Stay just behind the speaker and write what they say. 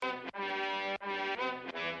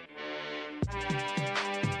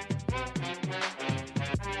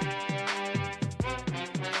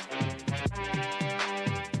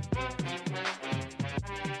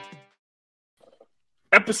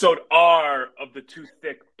Episode R of the Too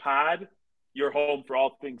Thick Pod, your home for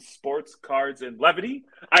all things sports, cards, and levity.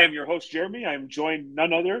 I am your host, Jeremy. I am joined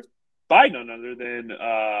none other than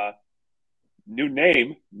new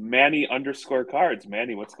name, Manny_cards.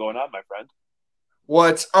 Manny, what's going on, my friend?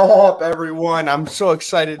 What's up, everyone? I'm so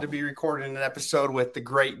excited to be recording an episode with the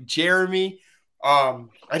great Jeremy. I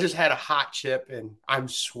just had a hot chip and I'm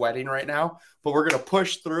sweating right now, but we're going to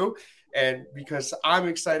push through. And because I'm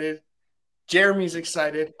excited, Jeremy's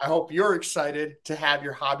excited. I hope you're excited to have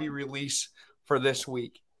your hobby release for this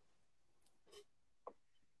week.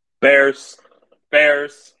 Bears. See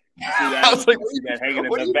that? I was like, see that hanging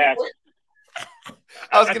in the back.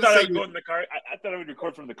 I thought I would go in the card. I thought I would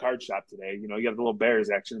record from the card shop today. You know, you got the little Bears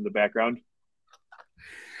action in the background.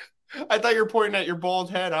 I thought you were pointing at your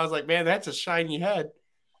bald head. I was like, man, that's a shiny head.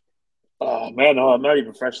 Oh, man, no, I'm not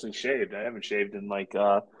even freshly shaved. I haven't shaved in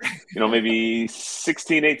maybe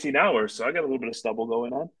 16, 18 hours. So I got a little bit of stubble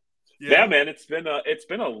going on. Yeah, man, it's been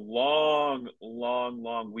a long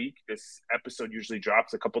week. This episode usually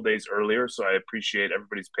drops a couple days earlier, so I appreciate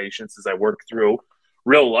everybody's patience as I work through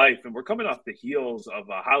real life. And we're coming off the heels of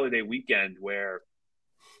a holiday weekend where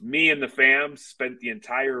me and the fam spent the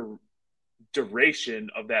entire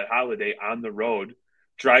duration of that holiday on the road,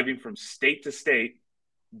 driving from state to state,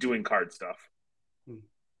 doing card stuff.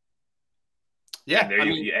 Yeah,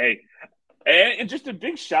 and just a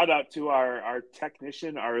big shout out to our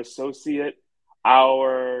technician, our associate,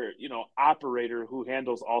 our operator who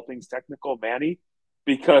handles all things technical, Manny,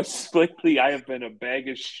 because lately I have been a bag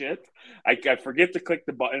of shit. I forget to click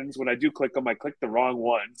the buttons. When I do click them, I click the wrong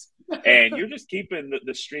ones, and you're just keeping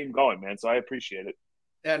the stream going, man. So I appreciate it.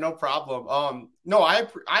 Yeah, no problem. No, I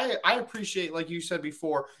appreciate, like you said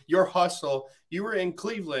before, your hustle. You were in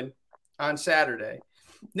Cleveland on Saturday.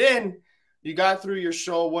 Then you got through your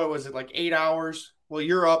show. What was it, like 8 hours? Well,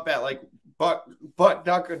 you're up at like butt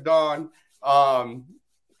duck of dawn,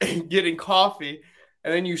 getting coffee,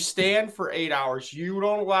 and then you stand for 8 hours. You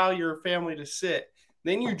don't allow your family to sit.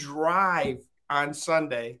 Then you drive on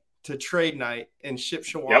Sunday to trade night in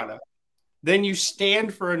Shipshewana. Yep. Then you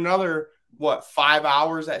stand for another 5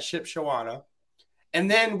 hours at Shipshewana. And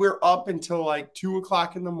then we're up until like 2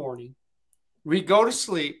 o'clock in the morning. We go to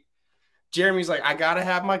sleep. Jeremy's like, I got to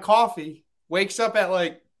have my coffee. Wakes up at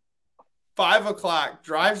like 5 o'clock,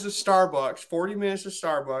 drives to Starbucks, 40 minutes to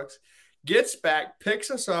Starbucks, gets back,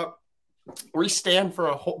 picks us up. We stand for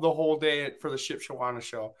the whole day for the Shipshewana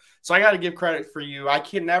show. So I got to give credit for you. I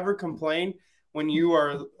can never complain when you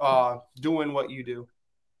are doing what you do.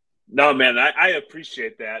 No, man, I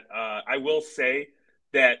appreciate that. I will say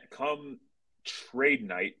that come trade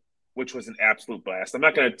night, which was an absolute blast. I'm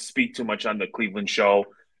not going to speak too much on the Cleveland show.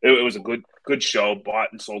 It was a good show.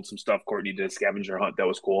 Bought and sold some stuff. Courtney did a scavenger hunt. That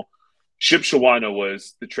was cool. Shipshewana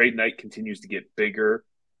was the trade night continues to get bigger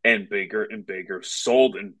and bigger and bigger.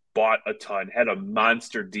 Sold and bought a ton. Had a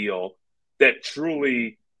monster deal that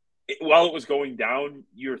truly, while it was going down,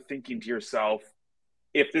 you're thinking to yourself,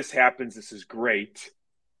 if this happens, this is great.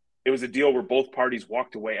 It was a deal where both parties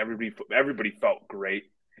walked away. Everybody felt great.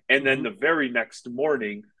 And then the very next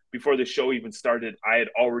morning, before the show even started, I had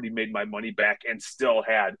already made my money back and still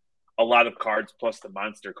had a lot of cards plus the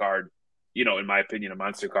monster card, in my opinion, a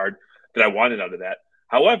monster card that I wanted out of that.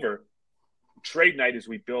 However, trade night, as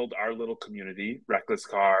we build our little community, Reckless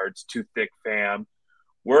Cards, Too Thick Fam,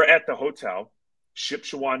 we're at the hotel.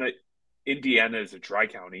 Shipshewana, Indiana is a dry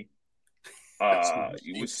county.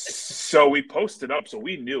 So we posted up, so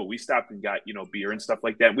we knew. We stopped and got beer and stuff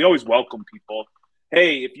like that. We always welcome people.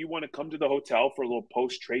 Hey, if you want to come to the hotel for a little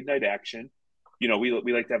post trade night action,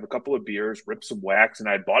 we like to have a couple of beers, rip some wax, and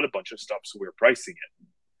I bought a bunch of stuff, so we were pricing it.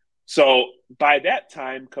 So by that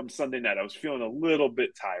time, come Sunday night, I was feeling a little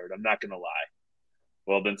bit tired. I'm not gonna lie.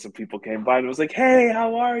 Well, then some people came by and was like, "Hey,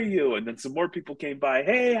 how are you?" And then some more people came by,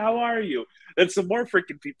 "Hey, how are you?" Then some more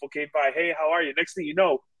freaking people came by, "Hey, how are you?" Next thing you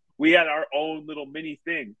know, we had our own little mini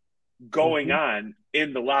thing going on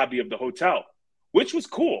in the lobby of the hotel, which was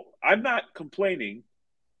cool. I'm not complaining.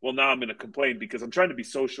 Well, now I'm going to complain because I'm trying to be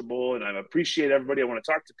sociable and I appreciate everybody. I want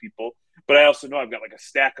to talk to people, but I also know I've got like a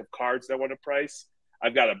stack of cards that I want to price.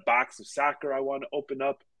 I've got a box of soccer I want to open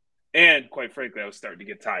up. And quite frankly, I was starting to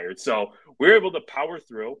get tired. So we were able to power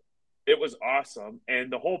through. It was awesome.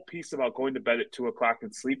 And the whole piece about going to bed at 2 o'clock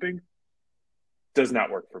and sleeping does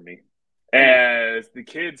not work for me. As the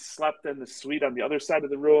kids slept in the suite on the other side of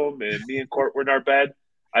the room and me and Court were in our bed,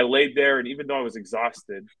 I laid there, and even though I was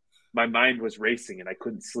exhausted, my mind was racing and I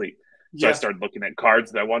couldn't sleep. So I started looking at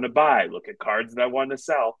cards that I want to buy, look at cards that I want to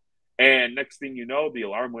sell. And next thing you know, the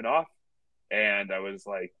alarm went off and I was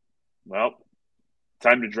like, well,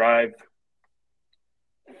 time to drive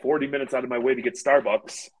 40 minutes out of my way to get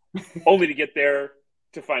Starbucks, only to get there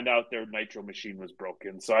to find out their nitro machine was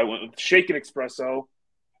broken. So I went with shaken espresso,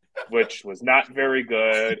 which was not very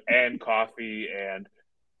good, and coffee. And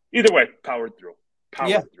either way, powered through.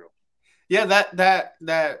 Yeah. Powered through. Yeah,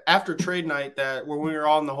 that after trade night, that when we were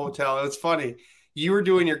all in the hotel, it was funny. You were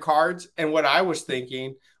doing your cards, and what I was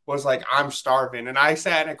thinking was like, I'm starving, and I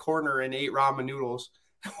sat in a corner and ate ramen noodles.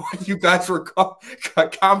 You guys were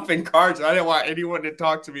comping cards. I didn't want anyone to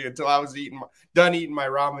talk to me until I was done eating my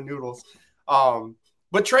ramen noodles.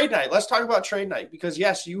 But trade night, let's talk about trade night, because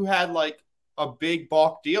yes, you had like a big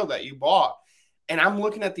bulk deal that you bought, and I'm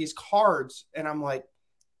looking at these cards, and I'm like,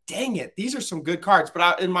 dang it, these are some good cards.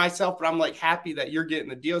 But I'm like happy that you're getting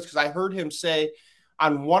the deals, because I heard him say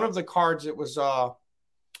on one of the cards it was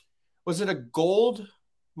it a gold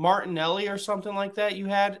Martinelli or something like that? You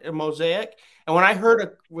had a mosaic, and when I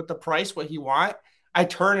heard with the price what he want, I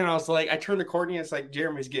turned to Courtney, and it's like,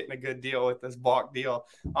 Jeremy's getting a good deal with this bulk deal.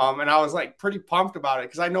 And I was like pretty pumped about it,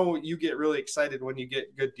 because I know you get really excited when you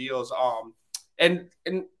get good deals. And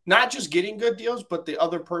not just getting good deals, but the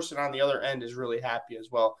other person on the other end is really happy as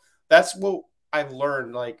well. That's what I've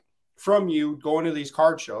learned, like from you going to these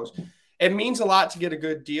card shows. It means a lot to get a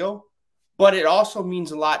good deal, but it also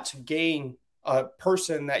means a lot to gain a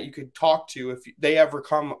person that you could talk to if they ever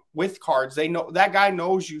come with cards. They know that guy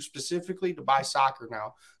knows you specifically to buy soccer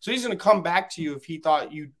now, so he's going to come back to you if he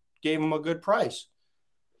thought you gave him a good price.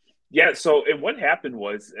 Yeah. So, and what happened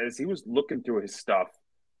was, as he was looking through his stuff,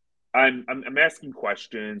 I'm asking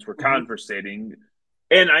questions, we're conversating,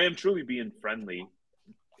 and I am truly being friendly.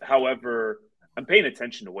 However, I'm paying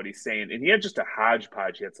attention to what he's saying, and he had just a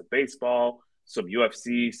hodgepodge. He had some baseball, some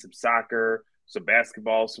UFC, some soccer, some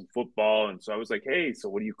basketball, some football. And so I was like, hey, so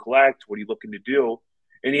what do you collect? What are you looking to do?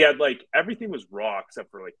 And he had like everything was raw except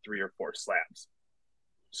for like 3 or 4 slabs.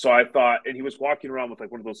 So I thought, and he was walking around with like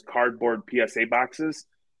one of those cardboard PSA boxes.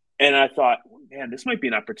 And I thought, man, this might be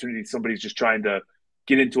an opportunity. Somebody's just trying to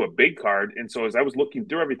get into a big card. And so as I was looking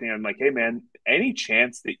through everything, I'm like, hey, man, any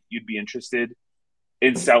chance that you'd be interested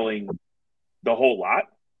in selling the whole lot?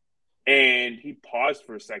 And he paused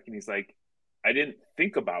for a second. He's like, I didn't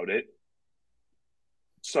think about it.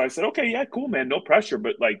 So I said, okay, yeah, cool, man, no pressure.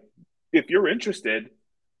 But like, if you're interested,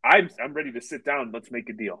 I'm ready to sit down. Let's make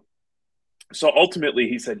a deal. So ultimately,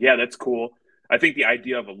 he said, yeah, that's cool. I think the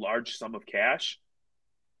idea of a large sum of cash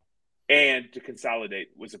and to consolidate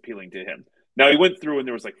was appealing to him. Now he went through and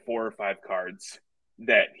there was like 4 or 5 cards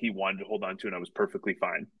that he wanted to hold on to, and I was perfectly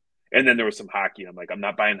fine. And then there was some hockey. I'm like, I'm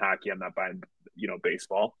not buying hockey. I'm not buying,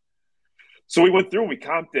 baseball. So we went through and we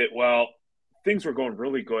comped it. Well, things were going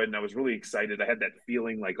really good, and I was really excited. I had that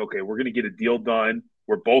feeling like, okay, we're going to get a deal done.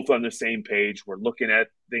 We're both on the same page. We're looking at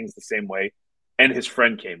things the same way. And his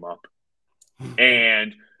friend came up.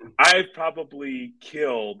 And I've probably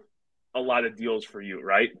killed a lot of deals for you,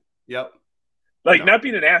 right? Yep. Like, not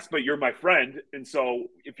being an ass, but you're my friend. And so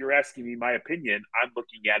if you're asking me my opinion, I'm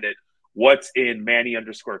looking at it, what's in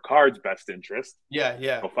Manny_Cards' best interest.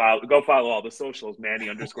 Yeah. Go follow all the socials,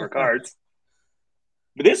 Manny_Cards.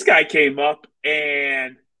 But this guy came up,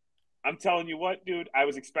 and I'm telling you what, dude, I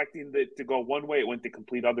was expecting it to go one way. It went the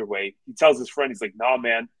complete other way. He tells his friend, he's like, no,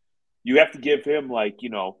 man, you have to give him like,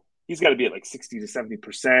 he's got to be at like 60 to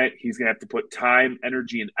 70%. He's going to have to put time,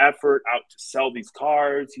 energy, and effort out to sell these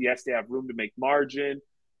cards. He has to have room to make margin.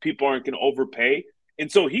 People aren't going to overpay.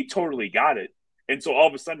 And so he totally got it. And so all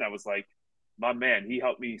of a sudden I was like, my man, he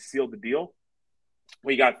helped me seal the deal.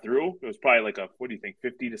 We got through. It was probably like what do you think,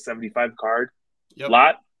 50 to 75 card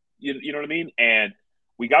lot? You know what I mean? And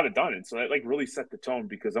we got it done. And so that like really set the tone,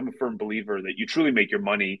 because I'm a firm believer that you truly make your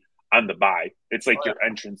money on the buy. It's like your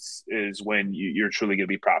entrance is when you're truly going to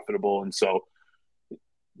be profitable. And so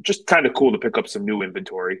just kind of cool to pick up some new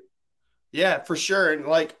inventory. Yeah, for sure. And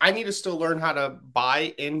like, I need to still learn how to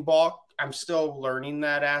buy in bulk. I'm still learning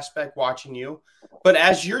that aspect watching you. But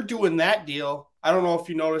as you're doing that deal, I don't know if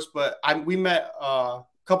you noticed, but we met a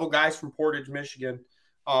couple guys from Portage, Michigan.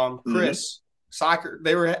 Chris, soccer.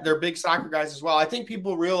 They're big soccer guys as well. I think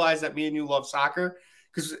people realize that me and you love soccer,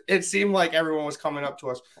 because it seemed like everyone was coming up to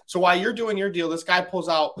us. So while you're doing your deal, this guy pulls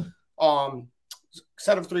out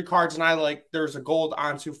set of 3 cards, and there's a gold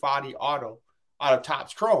Ansu Fati auto out of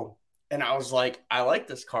Topps Chrome. And I was like, I like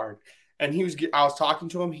this card. And I was talking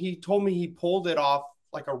to him. He told me he pulled it off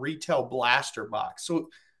like a retail blaster box. So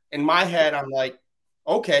in my head, I'm like,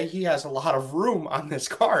 okay, he has a lot of room on this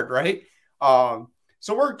card, right?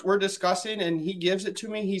 So we're discussing, and he gives it to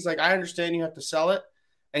me. He's like, I understand you have to sell it.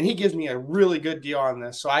 And he gives me a really good deal on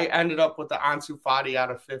this. So I ended up with the Ansu Fati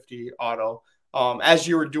out of 50 auto as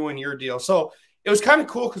you were doing your deal. So it was kind of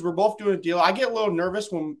cool because we're both doing a deal. I get a little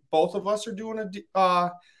nervous when both of us are doing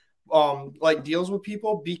like deals with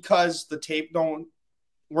people because the tape don't.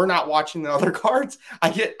 We're not watching the other cards.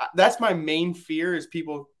 That's my main fear is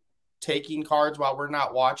people taking cards while we're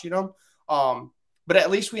not watching them. But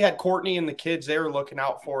at least we had Courtney and the kids. They were looking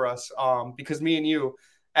out for us because me and you,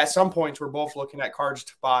 at some points, we're both looking at cards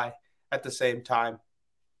to buy at the same time.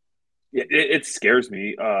 Yeah, it scares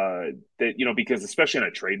me that because especially on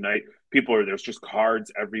a trade night, there's just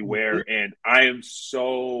cards everywhere, and I am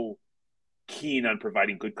so keen on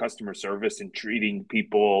providing good customer service and treating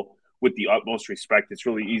people with the utmost respect. It's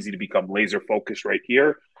really easy to become laser focused right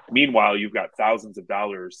here. Meanwhile, you've got thousands of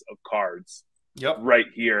dollars of cards right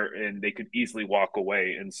here, and they could easily walk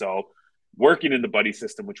away. And so, working in the buddy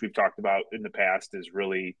system, which we've talked about in the past, is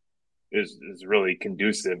really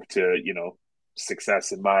conducive to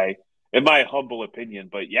success in my humble opinion.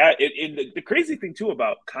 But yeah, the crazy thing too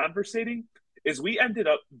about conversating is we ended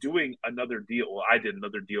up doing another deal. Well, I did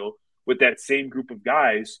another deal with that same group of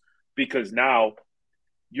guys because now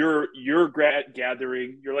you're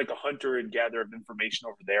gathering, you're like a hunter and gatherer of information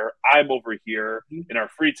over there. I'm over here in our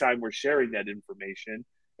free time. We're sharing that information.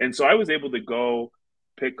 And so I was able to go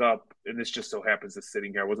pick up, and this just so happens that's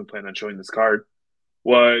sitting here. I wasn't planning on showing this card.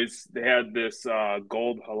 They had this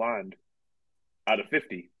gold Holland out of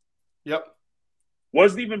 50. Yep.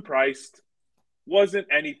 Wasn't even priced, wasn't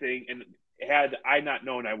anything. And had I not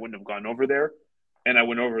known, I wouldn't have gone over there. And I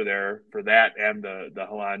went over there for that and the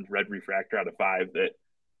Holland red refractor out of 5 that,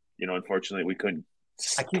 unfortunately we couldn't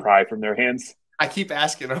pry from their hands. I keep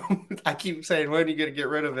asking him. I keep saying, when are you going to get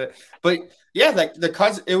rid of it? But yeah, like the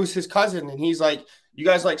cousin, it was his cousin. And he's like, you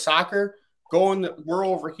guys like soccer? We're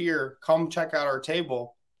over here. Come check out our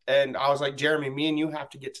table. And I was like, Jeremy, me and you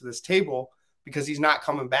have to get to this table because he's not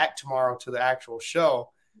coming back tomorrow to the actual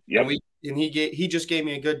show. Yep. And he just gave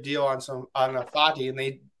me a good deal on a Fati, and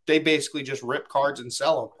they basically just rip cards and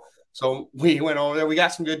sell them. So we went over there. We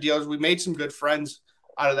got some good deals. We made some good friends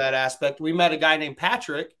out of that aspect. We met a guy named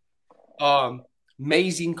Patrick.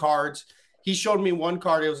 Amazing cards. He showed me one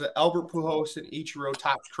card. It was an Albert Pujols and Ichiro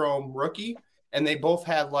Topps Chrome rookie, and they both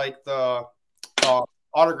had like the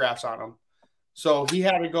autographs on them. So he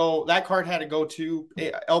had to go. That card had to go to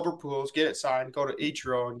Albert Pujols, get it signed. Go to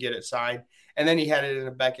Ichiro and get it signed. And then he had it in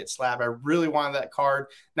a Beckett slab. I really wanted that card,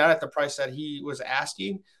 not at the price that he was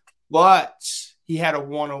asking, but he had a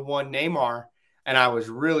 101 Neymar, and I was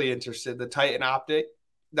really interested. The Titan Optic,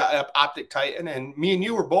 the Optic Titan, and me and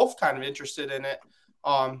you were both kind of interested in it.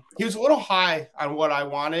 He was a little high on what I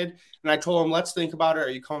wanted, and I told him, let's think about it.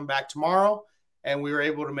 Are you coming back tomorrow? And we were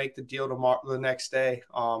able to make the deal tomorrow, the next day.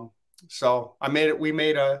 So we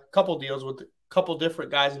made a couple deals with a couple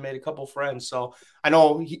different guys and made a couple friends. So I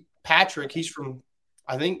know Patrick, he's from,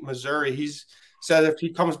 I think, Missouri. He's said if he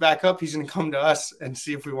comes back up, he's going to come to us and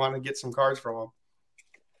see if we want to get some cards from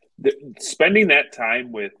him. Spending that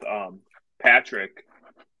time with Patrick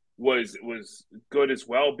was good as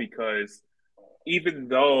well, because even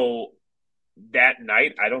though that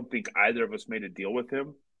night I don't think either of us made a deal with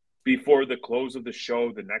him, before the close of the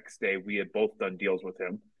show the next day, we had both done deals with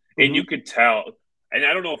him. Mm-hmm. And you could tell, and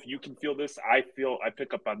I don't know if you can feel this, I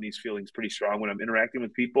pick up on these feelings pretty strong when I'm interacting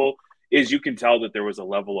with people, is you can tell that there was a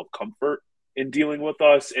level of comfort in dealing with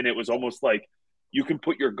us. And it was almost like you can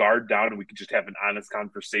put your guard down and we can just have an honest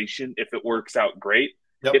conversation. If it works out, great.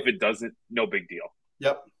 Yep. If it doesn't, no big deal.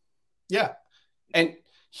 Yep. Yeah. And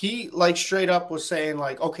he like straight up was saying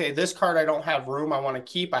like, okay, this card I don't have room. I want to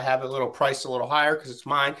keep. I have it a little priced a little higher because it's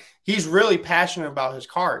mine. He's really passionate about his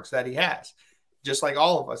cards that he has, just like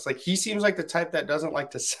all of us. Like he seems like the type that doesn't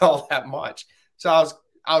like to sell that much. So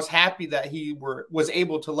I was happy that he was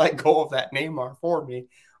able to let go of that Neymar for me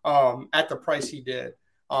at the price he did.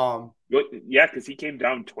 Yeah, because he came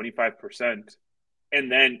down 25% and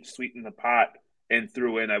then sweetened the pot and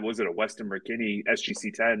threw in, was it a Weston McKinney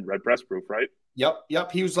SGC 10 red press proof, right?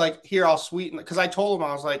 Yep. He was like, here, I'll sweeten it. Because I told him,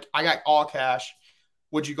 I was like, I got all cash.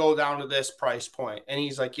 Would you go down to this price point? And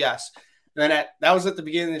he's like, yes. And then that was at the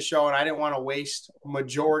beginning of the show, and I didn't want to waste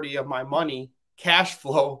majority of my money, cash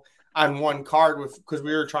flow, on one card because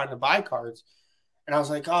we were trying to buy cards. And I was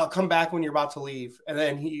like, oh, come back when you're about to leave. And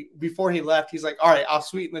then before he left, he's like, all right, I'll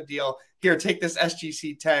sweeten the deal. Here, take this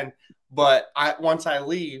SGC 10. But once I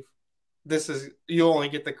leave, you only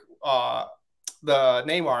get the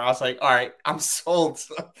Neymar. I was like, all right, I'm sold.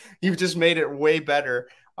 You've just made it way better.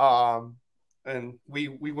 And we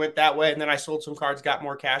went that way, and then I sold some cards, got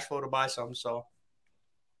more cash flow to buy some. So,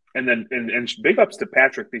 and then and big ups to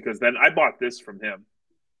Patrick, because then I bought this from him.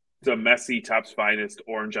 It's a Messi Topps Finest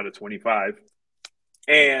orange out of 25,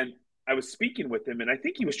 and I was speaking with him, and I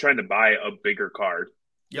think he was trying to buy a bigger card,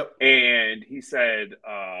 Yep. And he said,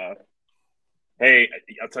 hey,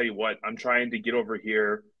 I'll tell you what, I'm trying to get over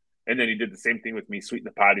here. And then he did the same thing with me, sweeten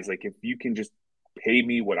the pot. He's like, if you can just pay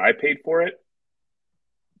me what I paid for it,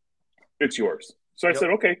 it's yours. So I Yep. said,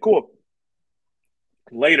 okay, cool.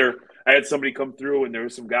 Later, I had somebody come through, and there were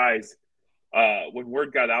some guys. When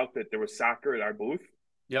word got out that there was soccer at our booth,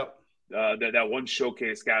 Yep. that one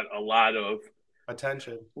showcase got a lot of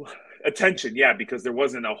Attention. attention. Yeah, because there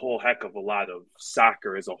wasn't a whole heck of a lot of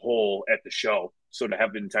soccer as a whole at the show. So to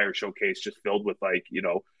have the entire showcase just filled with like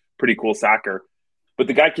pretty cool soccer. But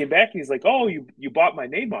the guy came back and he's like, "Oh, you bought my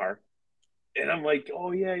Neymar." And I'm like,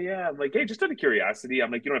 "Oh yeah, yeah." I'm like, "Hey, just out of curiosity."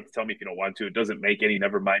 I'm like, "You don't have to tell me if you don't want to. It doesn't make any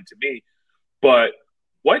never mind to me." But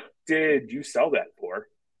what did you sell that for?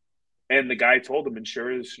 And the guy told him, and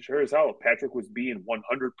sure as hell, Patrick was being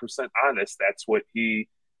 100% honest. That's what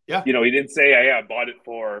Yeah. he didn't say, "Hey, I bought it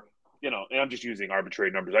for," and I'm just using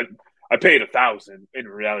arbitrary numbers. I paid 1,000. In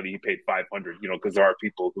reality, he paid 500. Because there are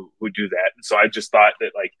people who do that. And so I just thought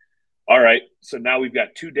that, like, all right, so now we've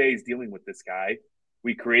got 2 days dealing with this guy.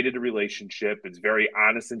 We created a relationship. It's very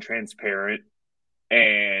honest and transparent.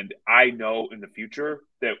 And I know in the future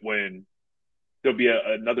that when there'll be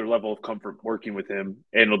another level of comfort working with him,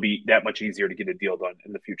 and it'll be that much easier to get a deal done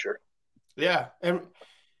in the future. Yeah. And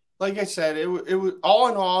like I said, it was all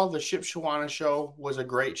in all, the Ship Shawana show was a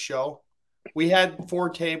great show. We had 4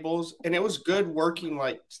 tables, and it was good working.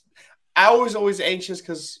 Like, I was always anxious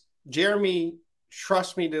because Jeremy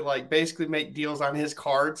trusts me to like basically make deals on his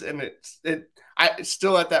cards, and I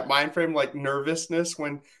still at that mind frame like nervousness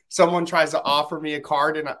when someone tries to offer me a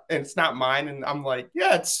card and it's not mine, and I'm like,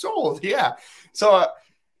 yeah, it's sold, yeah. So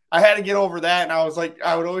I had to get over that, and I was like,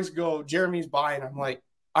 I would always go, Jeremy's buying. I'm like,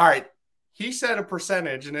 all right, he said a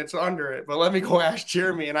percentage and it's under it, but let me go ask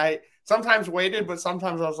Jeremy. And I sometimes waited, but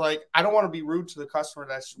sometimes I was like, I don't want to be rude to the customer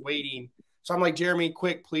that's waiting. So I'm like, Jeremy,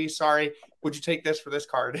 quick, please, sorry. Would you take this for this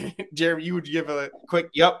card? Jeremy, you would give a quick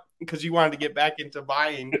yep, because you wanted to get back into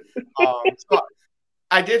buying. So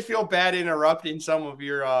I did feel bad interrupting some of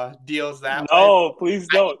your deals that way. No, please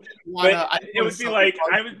don't. But I it would be like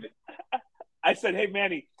I said, "Hey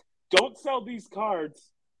Manny, don't sell these cards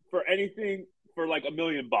for anything for like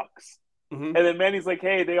 $1,000,000." Mm-hmm. And then Manny's like,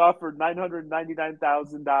 "Hey, they offered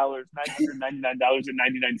 $999,000,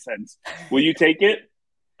 $999.99. Will you take it?"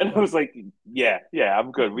 And I was like, "Yeah, yeah,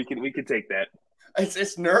 I'm good. We can take that."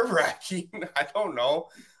 It's nerve wracking. I don't know.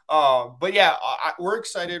 But yeah, we're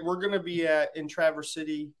excited. We're going to be in Traverse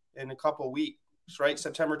City in a couple of weeks, right?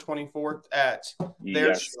 September 24th at their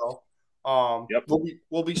Yes. show. Yep.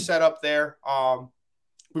 We'll be set up there.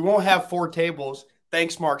 We won't have 4 tables.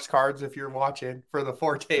 Thanks, Mark's Cards, if you're watching for the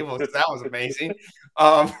 4 tables. That was amazing.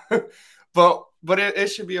 But it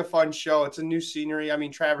should be a fun show. It's a new scenery. I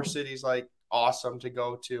mean, Traverse City's like awesome to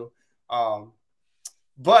go to.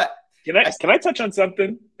 But Can I touch on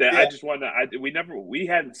something that yeah. I just want to? We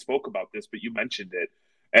hadn't spoke about this, but you mentioned it,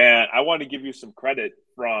 and I want to give you some credit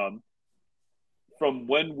from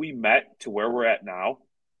when we met to where we're at now.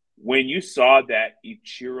 When you saw that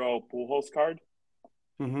Ichiro Pujols card,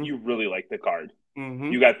 Mm-hmm. you really liked the card.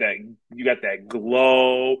 Mm-hmm. You got that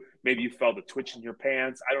glow. Maybe you felt a twitch in your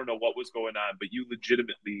pants. I don't know what was going on, but you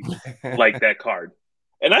legitimately liked that card.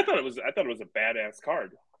 And I thought it was a badass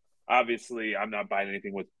card. Obviously, I'm not buying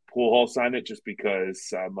anything with Pujols on it just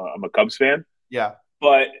because I'm a Cubs fan. Yeah.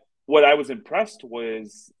 But what I was impressed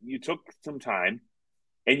was you took some time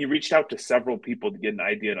and you reached out to several people to get an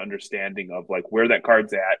idea and understanding of like where that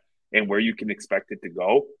card's at and where you can expect it to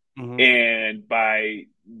go. Mm-hmm. And by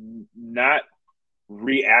not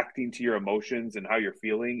reacting to your emotions and how you're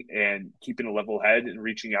feeling and keeping a level head and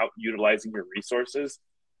reaching out, utilizing your resources,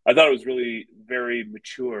 I thought it was really very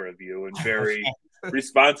mature of you and very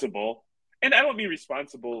responsible. And I don't mean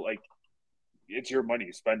responsible like it's your money,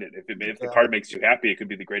 you spend it. If the card makes you happy, it could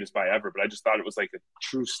be the greatest buy ever. But I just thought it was like a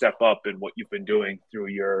true step up in what you've been doing through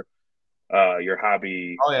your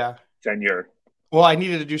hobby Oh yeah. tenure. Well, I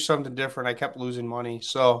needed to do something different. I kept losing money,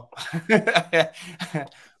 so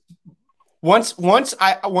once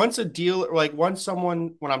a deal like once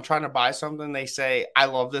someone when I'm trying to buy something, they say I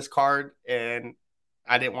love this card and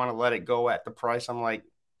I didn't want to let it go at the price. I'm like,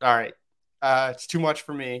 all right, it's too much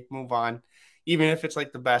for me. Move on, even if it's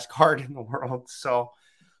like the best card in the world. So,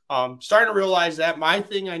 starting to realize that my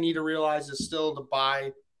thing I need to realize is still to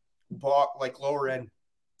buy bulk, like lower end,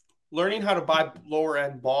 learning how to buy lower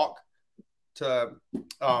end bulk to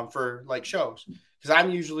for like shows because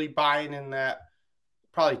I'm usually buying in that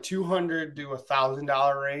probably $200 to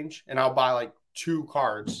 $1,000 range, and I'll buy like 2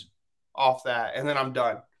 cards off that, and then I'm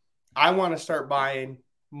done. I want to start buying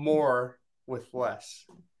more with less.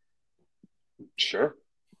 Sure.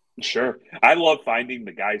 Sure. I love finding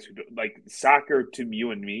the guys who do, like soccer to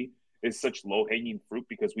you and me is such low hanging fruit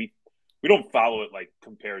because we don't follow it like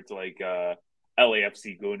compared to like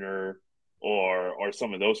LAFC Gunner or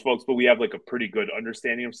some of those folks, but we have like a pretty good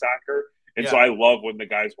understanding of soccer. And so Yeah. I love when the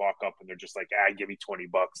guys walk up and they're just like, ah, give me $20.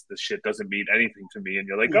 This shit doesn't mean anything to me. And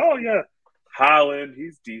you're like, oh yeah, Holland,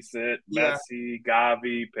 he's decent. Yeah. Messi,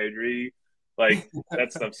 Gavi, Pedri, like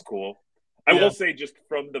that stuff's cool. I Yeah. will say just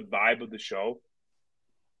from the vibe of the show,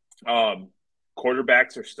 um,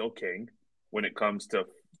 quarterbacks are still king when it comes to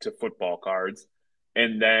football cards,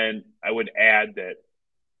 and then I would add that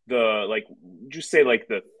the like just say like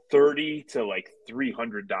the 30 to like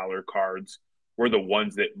 $300 cards were the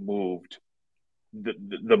ones that moved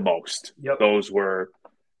the most. Yep. Those were,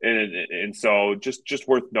 and so just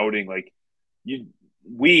worth noting, like you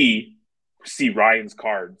we see Ryan's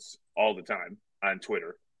cards all the time on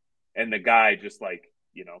Twitter, and the guy just like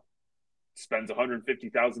spends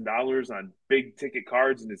 $150,000 on big ticket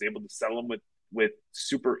cards and is able to sell them with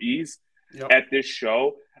super ease. Yep. At this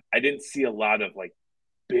show, I didn't see a lot of like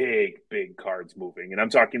big cards moving, and I'm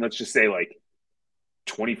talking let's just say like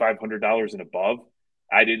 $2,500 and above.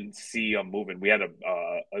 I didn't see them moving. We had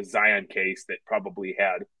a Zion case that probably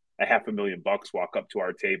had a $500,000 walk up to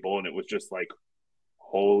our table, and it was just like,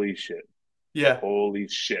 holy shit, Yeah. holy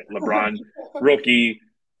shit. LeBron rookie,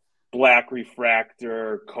 black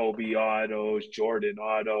refractor, Kobe autos, Jordan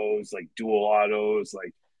autos, like dual autos,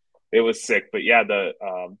 like it was sick. But yeah,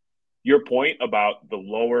 the your point about the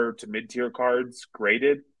lower to mid tier cards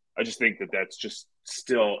graded, I just think that that's just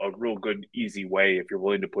still a real good, easy way if you're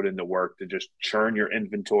willing to put in the work to just churn your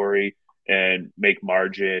inventory and make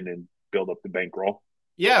margin and build up the bankroll.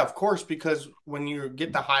 Yeah, of course, because when you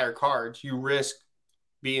get the higher cards, you risk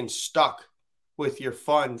being stuck with your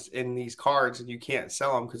funds in these cards and you can't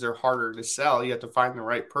sell them because they're harder to sell. You have to find the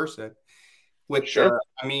right person. Sure.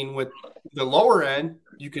 With the lower end,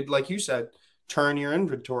 you could, like you said, turn your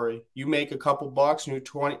inventory. You make a couple bucks and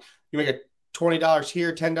you make a $20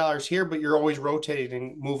 here, $10 here, but you're always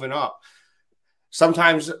rotating, moving up.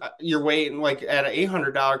 Sometimes you're waiting, like at an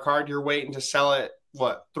 $800 card, you're waiting to sell it,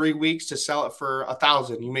 3 weeks to sell it for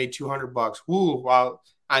 1,000. You made $200. Woo! While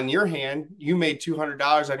on your hand, you made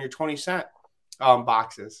 $200 on your 20 cent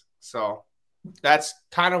boxes. So that's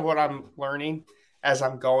kind of what I'm learning as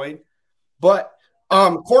I'm going. But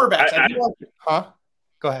quarterbacks, I I, do want, huh?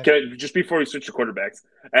 Go ahead. just before we switch to quarterbacks,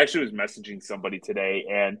 I actually was messaging somebody today,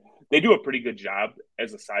 and they do a pretty good job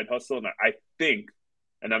as a side hustle. And I think,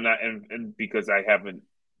 and I'm not, and because I haven't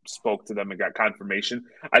spoke to them and got confirmation,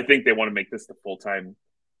 I think they want to make this the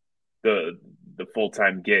the full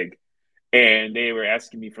time gig. And they were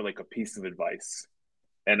asking me for like a piece of advice,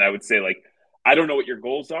 and I would say like, I don't know what your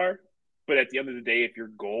goals are, but at the end of the day, if your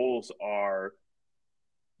goals are,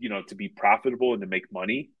 to be profitable and to make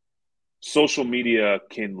money, social media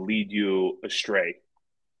can lead you astray.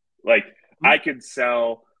 Like I could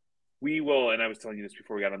sell, we will, and I was telling you this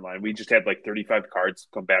before we got online. We just had like 35 cards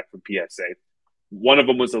come back from PSA. One of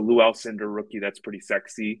them was a Lou Alcindor rookie. That's pretty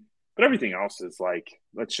sexy, but everything else is like,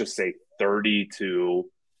 let's just say 30 to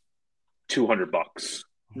 $200.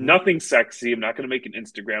 Mm-hmm. Nothing sexy. I'm not going to make an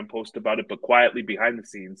Instagram post about it, but quietly behind the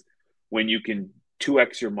scenes, when you can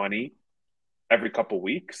 2x your money every couple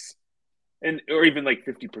weeks, and or even like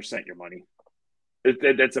 50% your money,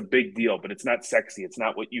 that's a big deal, but it's not sexy. It's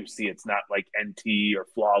not what you see. It's not like NT or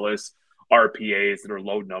flawless RPAs that are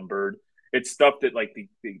low numbered. It's stuff that like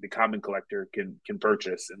the common collector can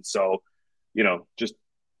purchase. And so, just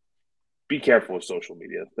be careful with social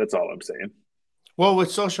media. That's all I'm saying. Well,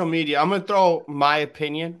 with social media, I'm gonna throw my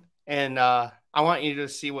opinion, and I want you to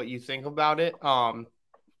see what you think about it.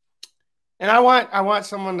 And I want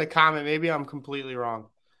someone to comment. Maybe I'm completely wrong,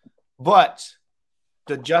 but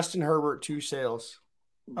the Justin Herbert 2 sales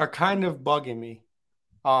are kind of bugging me.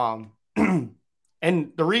 And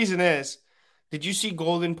the reason is, did you see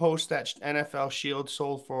Golden post that NFL Shield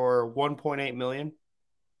sold for 1.8 million?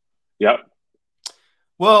 Yep.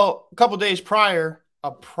 Well, a couple days prior, a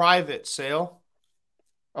private sale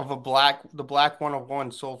of the black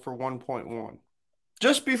 101 sold for 1.1.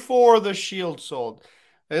 Just before the Shield sold.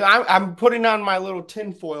 And I'm putting on my little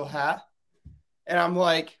tinfoil hat, and I'm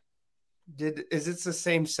like, is it the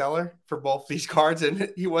same seller for both these cards?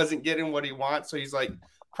 And he wasn't getting what he wants. So he's like,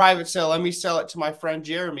 private sale, let me sell it to my friend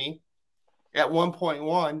Jeremy at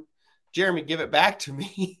 1.1. Jeremy, give it back to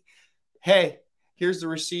me. Hey, here's the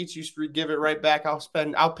receipts. You give it right back. I'll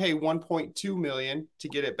pay 1.2 million to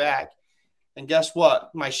get it back. And guess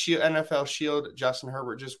what? My NFL Shield Justin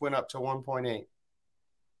Herbert just went up to 1.8.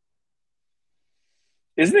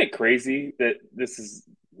 Isn't it crazy that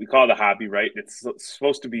we call it a hobby, right? It's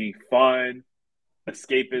supposed to be fun.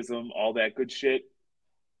 escapism, all that good shit.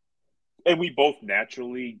 And we both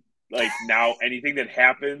naturally like now anything that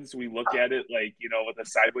happens, we look at it like, with a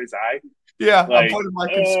sideways eye. Yeah, I'm Like, putting my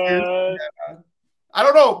conspiracy hat on. I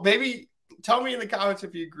don't know. Maybe tell me in the comments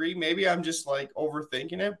if you agree. Maybe I'm just like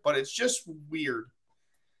overthinking it, but it's just weird.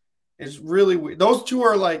 It's really weird. Those two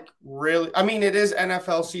are like really. I mean, it is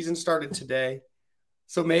NFL season started today,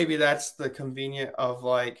 so maybe that's the convenient of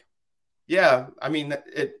like, yeah. I mean,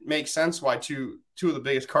 it makes sense why two of the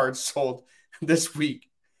biggest cards sold this week,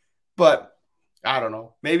 but I don't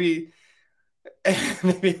know. Maybe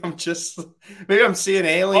maybe I'm seeing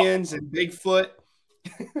aliens and Bigfoot.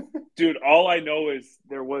 dude, all I know is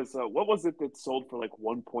there was what was it that sold for like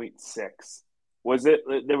 1.6? Was it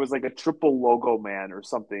there was like a triple logo man or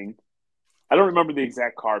something? I don't remember the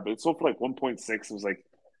exact card, but it sold for like 1.6. It was like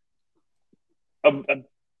a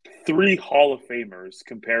three Hall of Famers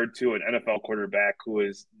compared to an NFL quarterback who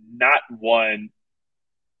has not won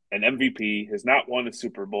an MVP, has not won a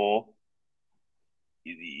Super Bowl.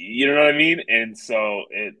 You know what I mean? And so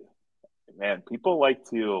man, people like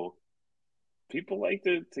to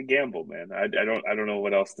gamble, man. I don't know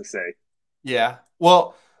what else to say. Yeah.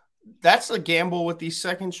 Well, that's a gamble with these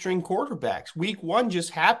second string quarterbacks. Week one just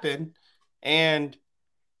happened, and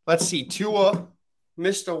let's see, Tua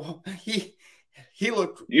missed a he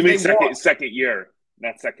looked You mean they won. second year,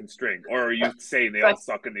 not second string, or are you saying they all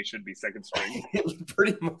suck and they should be second string?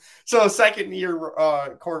 Pretty much. So second year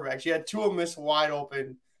quarterbacks. You had Tua miss wide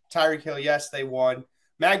open. Tyreek Hill, yes, they won.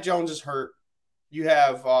 Mac Jones is hurt. You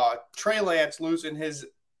have Trey Lance losing his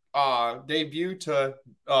debut to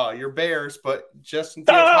your Bears, but Justin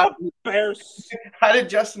Fields. Bears. How did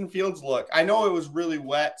Justin Fields look? I know it was really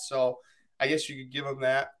wet, so I guess you could give him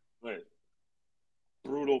that. Right.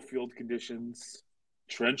 Brutal field conditions,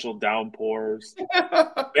 torrential downpours.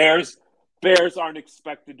 Bears aren't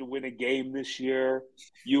expected to win a game this year.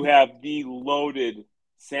 You have the loaded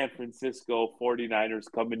San Francisco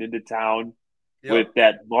 49ers coming into town with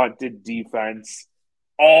that vaunted defense,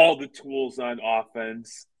 all the tools on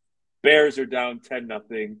offense. Bears are down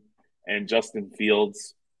 10-0, and Justin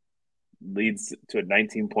Fields leads to a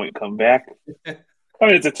 19-point comeback. I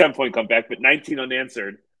mean, it's a 10-point comeback, but 19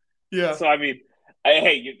 unanswered. Yeah. So, I mean,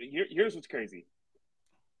 hey, here's what's crazy.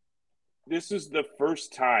 This is the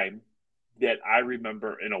first time that I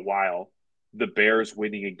remember in a while the Bears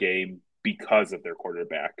winning a game because of their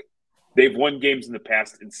quarterback. They've won games in the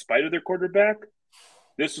past in spite of their quarterback.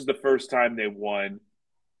 This was the first time they won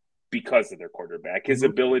because of their quarterback. His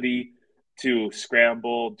ability to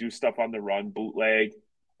scramble, do stuff on the run, bootleg,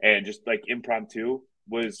 and just like impromptu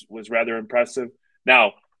was rather impressive.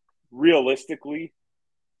 Now, realistically,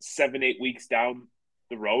 7-8 weeks down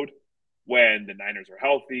the road, when the Niners are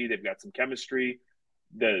healthy, they've got some chemistry,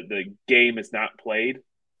 the game is not played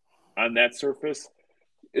on that surface.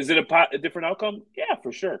 Is it a different outcome? Yeah,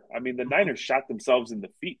 for sure. I mean, the Niners shot themselves in the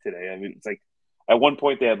feet today. I mean, it's like at one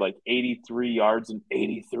point they had like 83 yards and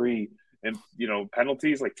 83 and,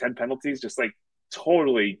 penalties, like 10 penalties, just like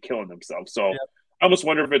totally killing themselves. So I almost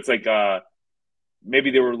wonder if it's like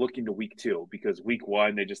maybe they were looking to week 2 because week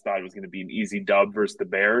 1 they just thought it was going to be an easy dub versus the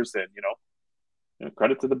Bears. And,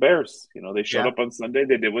 credit to the Bears. They showed up on Sunday.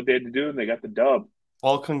 They did what they had to do, and they got the dub.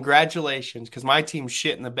 Well, congratulations, because my team's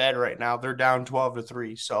shit in the bed right now. They're down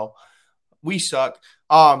 12-3, so we suck.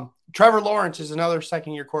 Trevor Lawrence is another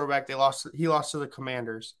second-year quarterback. He lost to the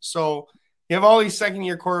Commanders. So you have all these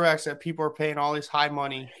second-year quarterbacks that people are paying all this high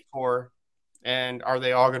money for, and are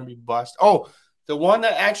they all going to be bust? Oh, the one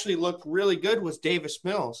that actually looked really good was Davis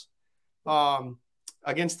Mills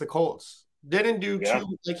against the Colts. Didn't do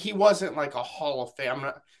too like he wasn't like a Hall of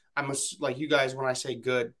Fame. I'm like you guys when I say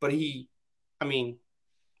good, but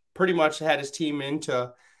pretty much had his team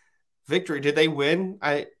into victory. Did they win?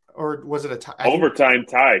 Or was it a tie? Overtime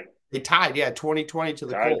tie? They tied, 2020 to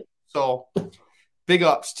the Colts. So big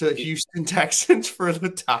ups to Houston Texans for the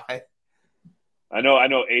tie. I know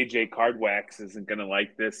AJ Cardwax isn't gonna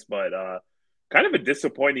like this, but kind of a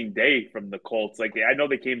disappointing day from the Colts. Like I know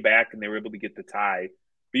they came back and they were able to get the tie.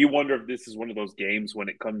 But you wonder if this is one of those games when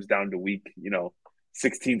it comes down to week,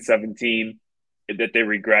 16, 17, that they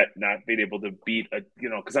regret not being able to beat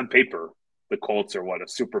because on paper, the Colts are a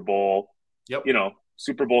Super Bowl,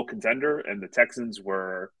 Super Bowl contender, and the Texans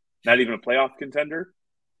were not even a playoff contender.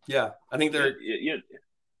 Yeah, I think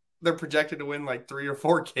they're projected to win like 3 or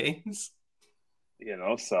 4 games.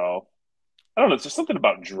 So I don't know. It's just something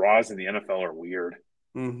about draws in the NFL are weird.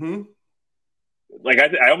 Mm-hmm. Like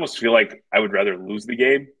I almost feel like I would rather lose the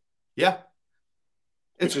game. Yeah,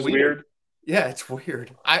 which is weird. Yeah, it's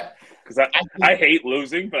weird. Because I hate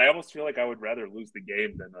losing, but I almost feel like I would rather lose the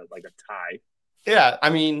game than a tie. Yeah, I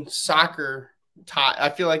mean soccer. tie. I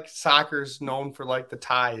feel like soccer's known for like the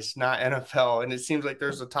ties, not NFL, and it seems like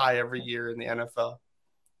there's a tie every year in the NFL.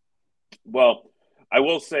 Well, I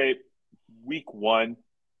will say week one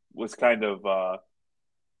was kind of,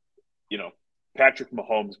 you know, Patrick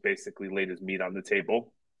Mahomes basically laid his meat on the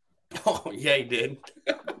table. Oh yeah, he did.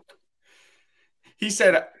 He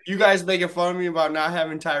said, "You guys making fun of me about not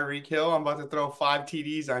having Tyreek Hill? I'm about to throw 5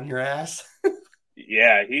 TDs on your ass."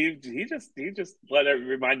 Yeah, he just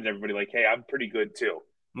reminded everybody like, hey, I'm pretty good too,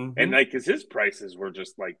 and Mm-hmm. like, cause his prices were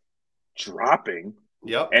just like dropping.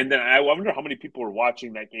 Yep. And then I wonder how many people were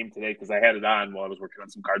watching that game today because I had it on while I was working on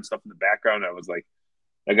some card stuff in the background. I was like,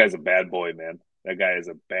 that guy's a bad boy, man. That guy is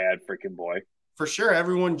a bad freaking boy. For sure,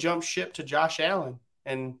 everyone jumped ship to Josh Allen,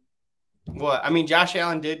 and what I mean, Josh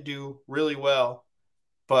Allen did do really well,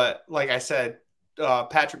 but like I said,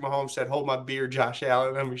 Patrick Mahomes said, "Hold my beer, Josh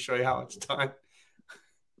Allen. Let me show you how it's done."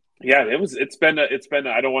 Yeah, it's been.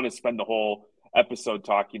 I don't want to spend the whole episode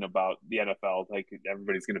talking about the NFL. Like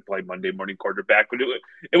everybody's going to play Monday morning quarterback, but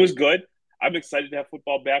it was good. I'm excited to have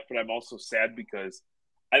football back, but I'm also sad because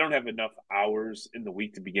I don't have enough hours in the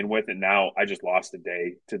week to begin with, and now I just lost a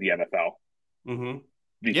day to the NFL Mm-hmm.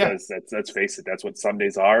 Yeah, because let's face it, that's what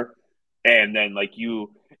Sundays are. And then like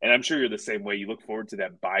you, and I'm sure you're the same way. You look forward to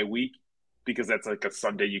that bye week because that's like a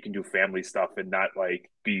Sunday you can do family stuff and not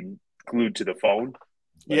like be glued to the phone.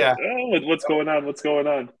 Like, yeah. oh, what's going on? What's going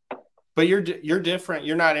on? But you're different.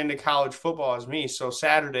 You're not into college football as me. So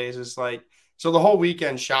Saturdays is like so the whole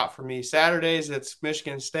weekend shot for me. Saturdays it's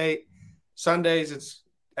Michigan State. Sundays it's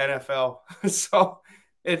NFL. So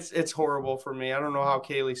it's horrible for me. I don't know how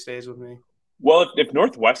Kaylee stays with me. Well, if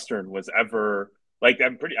Northwestern was ever like,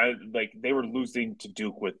 like they were losing to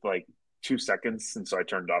Duke with like 2 seconds, and so I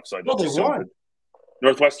turned it off. So I Well, just they assumed won. that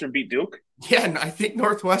Northwestern beat Duke. Yeah, and I think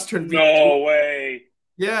Northwestern beat Duke. No way!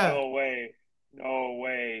 Yeah. No way! No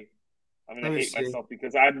way! I'm gonna Let me hate see. myself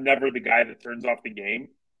because I'm never the guy that turns off the game.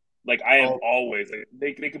 Like I am Oh, always like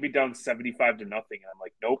they could be down 75-0. I'm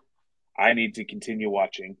like, nope. I need to continue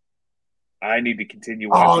watching. I need to continue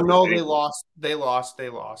oh watching because no, they they. lost. They lost. They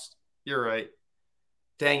lost. You're right.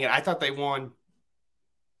 Dang it. I thought they won.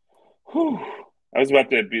 Whew, I was about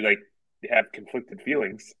to be like have conflicted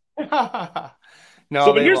feelings. No,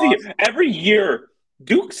 So, but they here's the lost. every year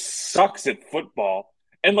Duke sucks at football,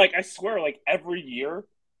 and like I swear, like every year,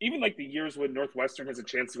 even like the years when Northwestern has a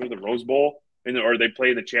chance to go to the Rose Bowl and or they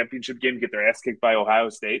play the championship game, get their ass kicked by Ohio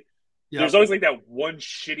State. There's Yep. always like that one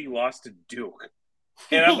shitty loss to Duke,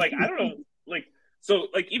 and I'm like, I don't know, like so,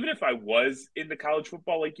 like even if I was into college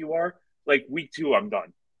football like you are, like week two, I'm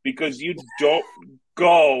done because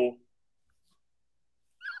go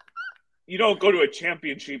you don't go to a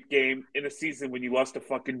championship game in a season when you lost to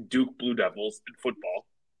fucking Duke Blue Devils in football.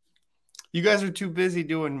 You guys are too busy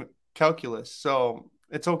doing calculus, so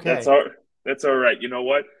it's That's okay. all. That's all right. You know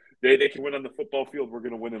what? They can win on the football field. We're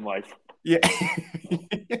gonna win in life. Yeah.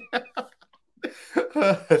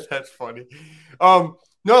 That's funny. Um,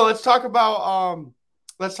 no, let's talk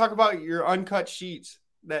about your uncut sheets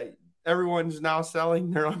that everyone's now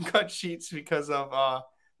selling their uncut sheets because of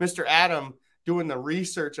Mr. Adam doing the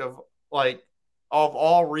research like of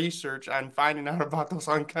all research on finding out about those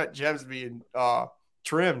uncut gems being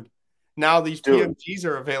trimmed. Now these Dude. PMGs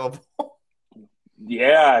are available.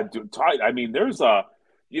 Yeah, dude. I mean,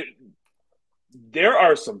 you, there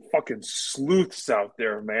are some fucking sleuths out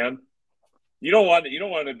there, man. You don't want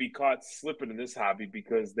to be caught slipping in this hobby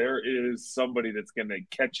because there is somebody that's gonna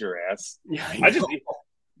catch your ass. Yeah, I I just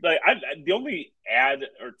know. the only ad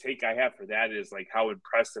or take I have for that is like how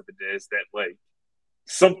impressive it is that like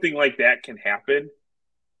something like that can happen.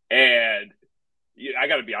 And I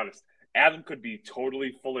got to be honest, Adam could be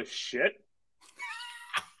totally full of shit.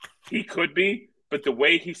 He could be, but the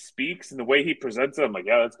way he speaks and the way he presents it, I'm like,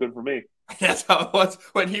 yeah, that's good for me. That's how it was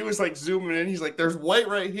when he was like zooming in. He's like, "There's white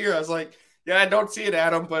right here." I was like, "Yeah, I don't see it,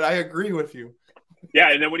 Adam, but I agree with you."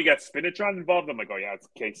 Yeah, and then when he got Spinatron involved, I'm like, oh yeah, it's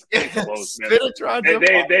case closed, man.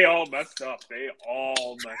 Spinatron's They all messed up. They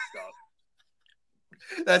all messed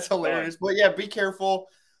up. That's Uh, hilarious. But yeah, be careful.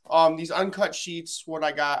 These uncut sheets, what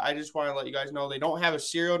I got, I just want to let you guys know they don't have a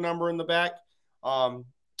serial number in the back. Um,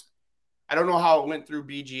 I don't know how it went through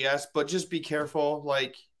BGS, but just be careful.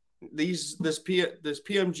 Like this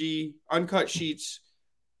PMG uncut sheets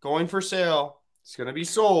going for sale. It's going to be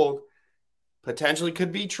sold. Potentially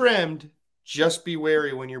could be trimmed. Just be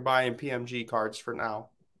wary when you're buying PMG cards for now.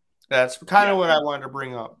 That's kind of yeah, what I wanted to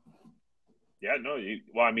bring up. yeah, no.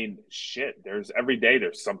 Well, I mean, shit. There's every day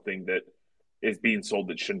there's something that is being sold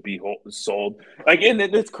that shouldn't be sold. Like, and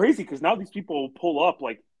it's crazy because now these people will pull up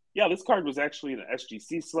like, yeah, this card was actually an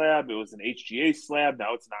SGC slab. It was an HGA slab.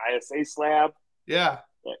 Now it's an ISA slab. Yeah.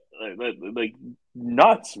 like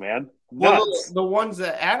nuts, man, Well, nuts. the ones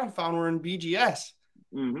that Adam found were in BGS.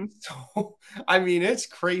 Mm-hmm. So I mean, it's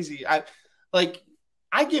crazy. Like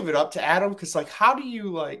I give it up to Adam because like, how do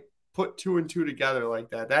you like put two and two together like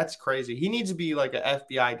that? That's crazy. He needs to be like an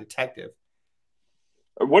FBI detective.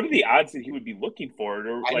 Or what are the odds that he would be looking for it?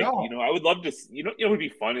 Or I like, know. I would love to. What would be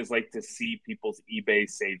fun is like to see people's eBay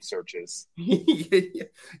saved searches.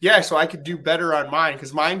 Yeah, so I could do better on mine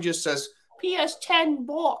because mine just says PS10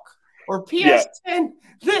 book or Yeah, PS10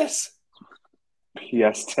 this.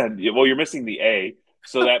 PS10. Well, you're missing the A,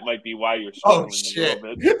 so that might be why you're Oh struggling a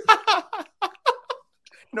little shit. bit.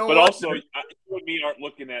 No But also, wonder. you and me aren't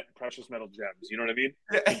looking at precious metal gems. You know what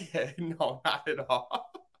I mean? No, not at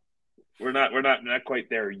all. We're not quite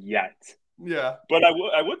there yet. Yeah. But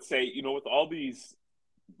I would say, with all these,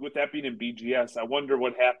 with that being in BGS, I wonder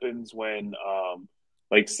what happens when,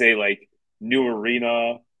 like say like New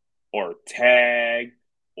Arena or Tag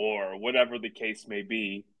or whatever the case may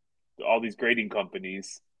be, all these grading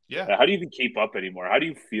companies. Yeah. How do you even keep up anymore? How do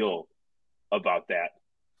you feel about that?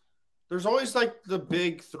 There's always like the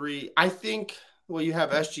big three. I think, well, you have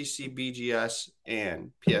SGC, BGS,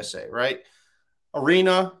 and PSA, right?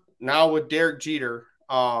 Arena now with Derek Jeter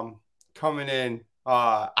coming in.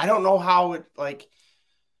 I don't know how it like.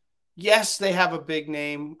 Yes, they have a big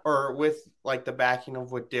name or with like the backing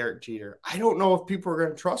of with Derek Jeter. I don't know if people are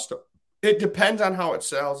going to trust him. It depends on how it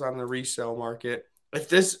sells on the resale market. If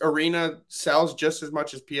this arena sells just as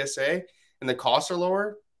much as PSA and the costs are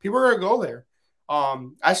lower, people are going to go there.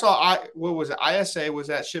 I saw what was it? ISA was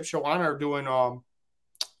at Ship Shawana doing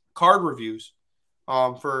card reviews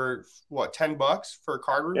for what $10 for a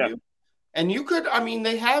card Yeah. review. And you could, I mean,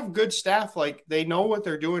 they have good staff, like they know what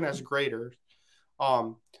they're doing as graders.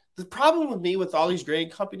 Um, the problem with me with all these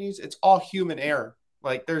grading companies, it's all human error.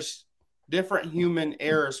 Like there's different human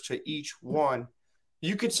errors to each one.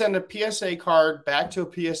 You could send a PSA card back to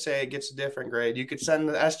a PSA, it gets a different grade. You could send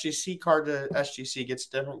the SGC card to SGC, gets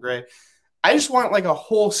a different grade. I just want like a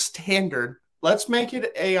whole standard. Let's make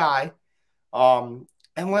it AI. And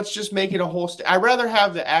let's just make it a whole. I'd rather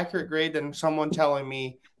have the accurate grade than someone telling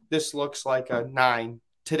me this looks like a 9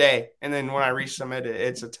 today, and then when I resubmit it,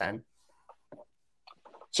 it's a 10.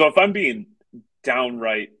 So if I'm being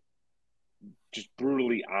downright, just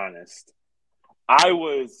brutally honest,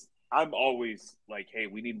 I'm always like, hey,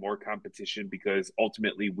 we need more competition because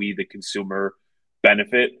ultimately we, the consumer,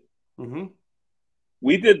 benefit. Mm-hmm.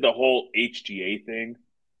 We did the whole HGA thing,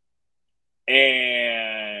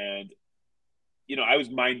 and I was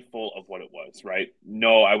mindful of what it was, right?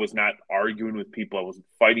 No, I was not arguing with people. I wasn't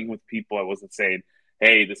fighting with people. I wasn't saying,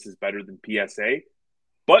 hey, this is better than PSA.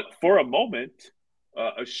 But for a moment,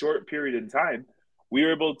 a short period in time, we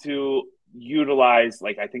were able to utilize,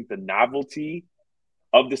 like, I think the novelty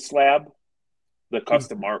of the slab, the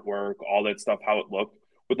custom artwork, all that stuff, how it looked,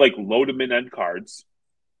 with like load them in end cards.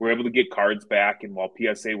 We're able to get cards back, and while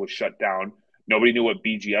PSA was shut down, nobody knew what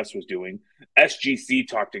BGS was doing. SGC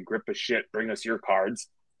talked a grip of shit, bring us your cards.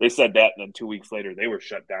 They said that, and then 2 weeks later, they were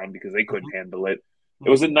shut down because they couldn't handle it. It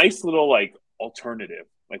was a nice little like alternative.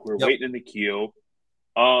 Like we were Yep. waiting in the queue.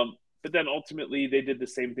 But then ultimately, they did the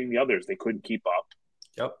same thing the others. They couldn't keep up.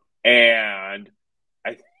 Yep. And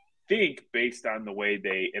I think based on the way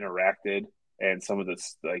they interacted and some of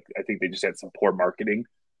this, like I think they just had some poor marketing.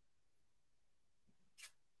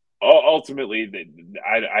 Ultimately,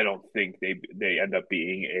 I don't think they end up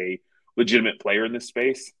being a legitimate player in this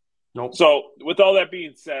space. Nope. So, with all that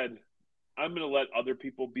being said, I'm going to let other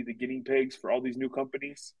people be the guinea pigs for all these new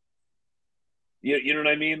companies. You know what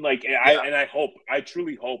I mean? Like, Yeah. I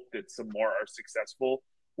truly hope that some more are successful.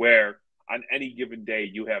 Where on any given day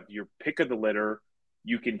you have your pick of the litter,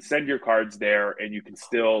 you can send your cards there, and you can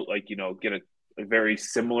still get a very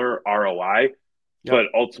similar ROI. But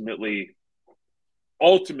Yep. ultimately,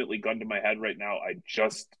 gun to my head right now, I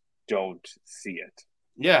just don't see it.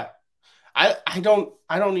 Yeah. I don't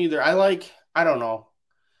either. I don't know.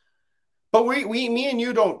 But me and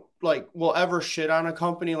you don't like will ever shit on a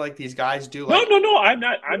company like these guys do. No, Like, no, no. I'm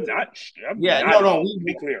not. I'm not. I'm yeah, not at no, all. To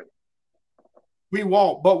be we clear. we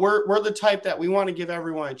won't. But we're the type that we want to give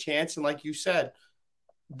everyone a chance. And like you said,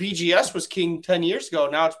 BGS was king 10 years ago.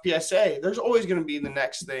 Now it's PSA. There's always going to be the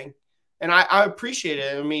next thing. And I appreciate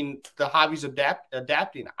it. I mean, the hobby's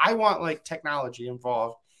adapting. I want like technology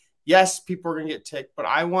involved. Yes, people are going to get ticked, but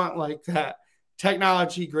I want like that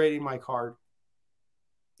technology grading my card.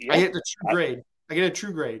 I Yep. get the true grade. I get a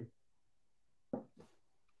true grade.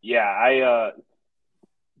 Yeah.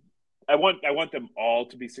 I want them all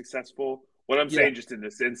to be successful. What I'm Yeah. saying, just in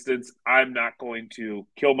this instance, I'm not going to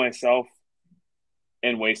kill myself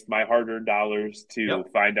and waste my hard-earned dollars to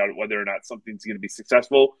Yep. find out whether or not something's going to be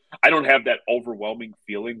successful. I don't have that overwhelming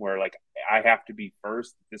feeling where like I have to be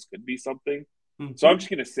first. This could be something. So I'm Mm-hmm. just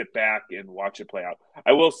going to sit back and watch it play out.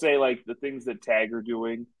 I will say like the things that Tag are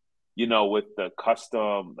doing, with the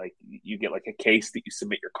custom, like you get like a case that you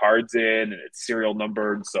submit your cards in and it's serial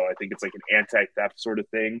numbered. So I think it's like an anti-theft sort of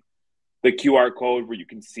thing. The QR code where you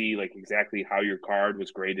can see like exactly how your card was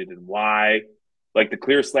graded and why. Like the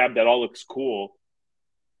clear slab, that all looks cool,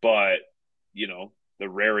 but the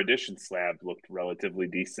rare edition slab looked relatively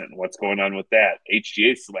decent. What's going on with that?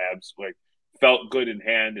 HGA slabs like felt good in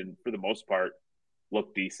hand and for the most part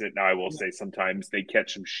looked decent. Now I will say sometimes they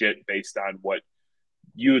catch some shit based on what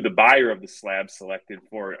you, the buyer of the slab, selected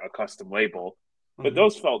for a custom label. But Mm-hmm.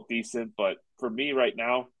 those felt decent. But for me right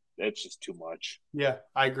now, it's just too much. Yeah,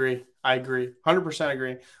 I agree. 100%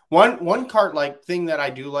 agree. One card like thing that I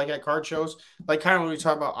do like at card shows, like kind of when we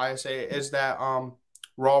talk about ISA, is that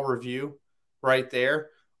raw review right there.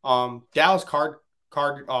 Dallas card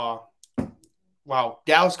wow,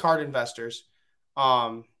 Dallas card investors.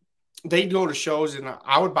 Um they go to shows and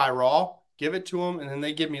I would buy raw, give it to them, and then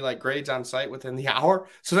they give me like grades on site within the hour.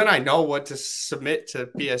 So then I know what to submit to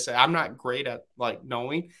PSA. I'm not great at like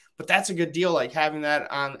knowing, but that's a good deal, like having that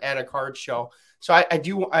on at a card show. So I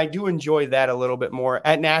do enjoy that a little bit more.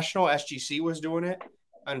 At National, SGC was doing it,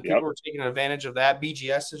 and people Yep. were taking advantage of that.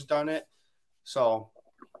 BGS has done it. So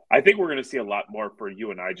I think we're going to see a lot more for you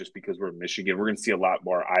and I just because we're in Michigan. We're going to see a lot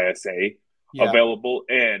more ISA yeah, available,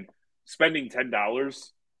 and spending $10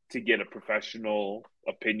 to get a professional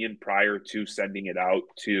opinion prior to sending it out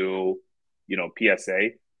to, PSA.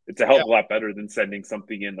 It's a hell yeah, of a lot better than sending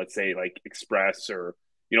something in, let's say, like Express or,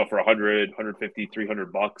 for 100, 150,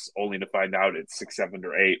 $300, only to find out it's 6, 7,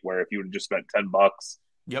 or 8. Where if you would have just spent $10,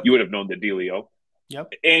 you yep, would have known the dealio.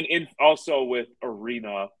 yep, And also with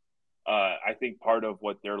Arena, I think part of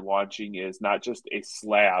what they're launching is not just a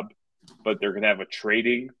slab, but they're going to have a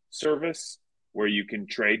trading service where you can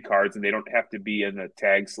trade cards and they don't have to be in a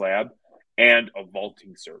tag slab, and a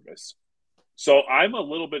vaulting service. So I'm a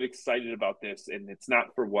little bit excited about this, and it's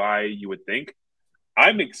not for why you would think.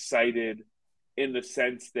 I'm excited in the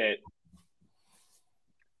sense that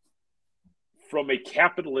from a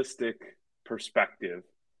capitalistic perspective,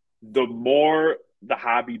 the more the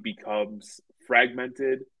hobby becomes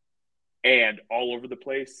fragmented and all over the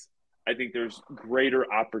place, I think there's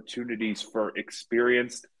greater opportunities for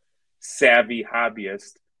experienced, savvy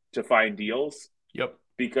hobbyists to find deals. yep.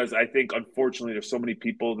 Because I think, unfortunately, there's so many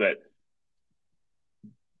people that,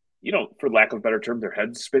 for lack of a better term, their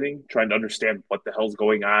heads spinning, trying to understand what the hell's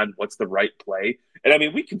going on, what's the right play. And I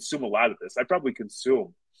mean, we consume a lot of this. I probably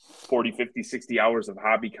consume 40, 50, 60 hours of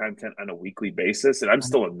hobby content on a weekly basis, and I'm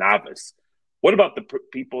still a novice. What about the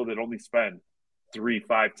people that only spend 3,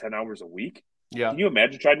 5, 10 hours a week? Yeah. Can you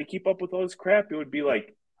imagine trying to keep up with all this crap? It would be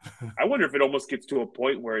like, I wonder if it almost gets to a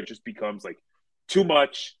point where it just becomes like too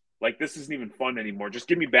much. Like, this isn't even fun anymore. Just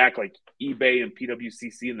give me back like eBay and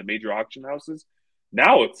PWCC and the major auction houses.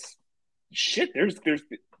 Now it's shit. There's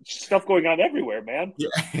stuff going on everywhere, man.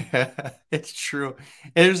 Yeah, it's true.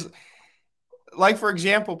 There's like for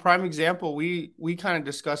example, prime example, we kind of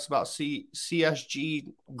discussed about CSG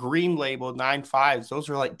green label 9.5s. Those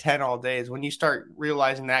are like 10 all days. When you start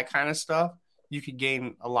realizing that kind of stuff, you could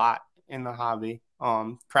gain a lot in the hobby.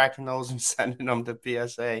 Cracking those and sending them to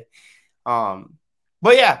PSA.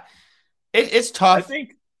 But yeah, it's I tough.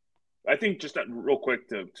 think I think just real quick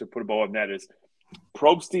to put a bow on that is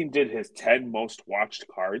Probstein did his 10 most watched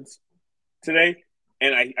cards today,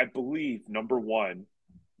 and I believe number one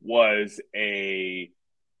was a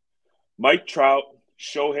Mike Trout,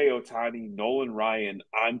 Shohei Ohtani, Nolan Ryan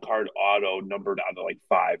on card auto numbered on to like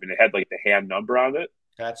 5, and it had like the hand number on it,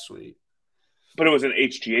 That's sweet. but it was an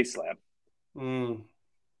HGA slab. Mm,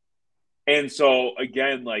 And so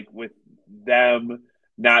again, like with them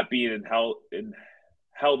not being held in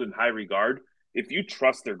high regard, if you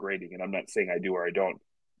trust their grading, and I'm not saying I do or I don't,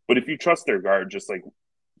 but if you trust their guard, just like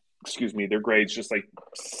their grades, just like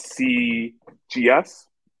CGS.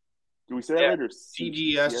 Do we say that yeah. right or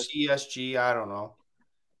CGS, CS? CSG, I don't know.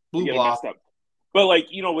 You Blue get it block. messed up. But like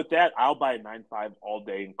with that, I'll buy a 9.5 all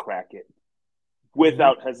day and crack it Mhm.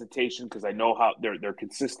 without hesitation because I know how they're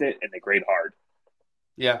consistent and they grade hard.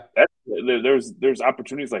 Yeah. There's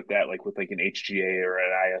opportunities like that, like with like an HGA or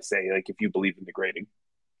an ISA, like if you believe in the grading.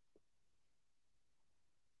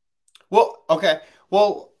 Well, okay.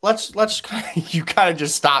 Well, let's you kind of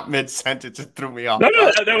just stop mid sentence and threw me No, off no,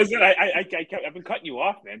 guard. that was it. I've been cutting you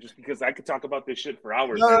off, man, just because I could talk about this shit for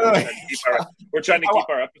hours. No, I know no, no. we're trying to I, wa- keep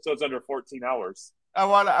our episodes under 14 hours.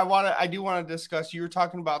 I do want to discuss. You were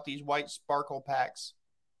talking about these white sparkle packs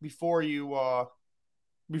before you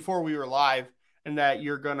before we were live, and that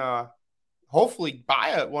you're gonna hopefully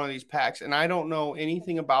buy one of these packs. And I don't know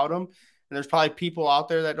anything about them, and there's probably people out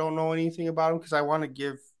there that don't know anything about them, because I want to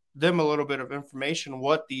give them a little bit of information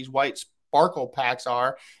what these white sparkle packs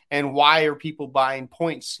are and why are people buying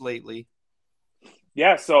points lately.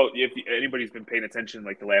 Yeah, so if anybody's been paying attention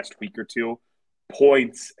like the last week or two,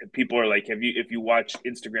 points, people are like, if you watch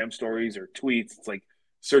Instagram stories or tweets, it's like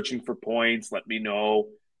searching for points, let me know,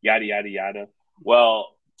 yada yada yada.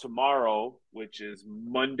 Well, tomorrow, which is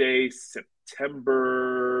Monday,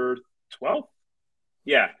 September 12th.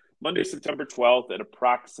 Yeah, Monday, September 12th at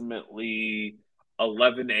approximately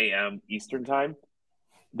 11 a.m. Eastern time.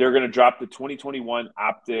 They're going to drop the 2021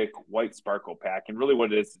 Optic White Sparkle Pack. And really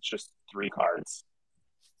what it is, it's just 3 cards.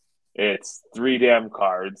 It's 3 damn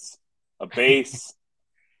cards, a base,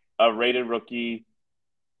 a rated rookie,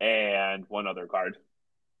 and 1 other card.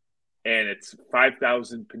 And it's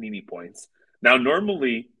 5,000 Panini points. Now,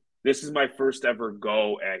 normally, this is my first ever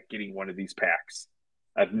go at getting one of these packs.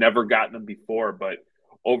 I've never gotten them before, but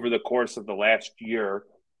over the course of the last year,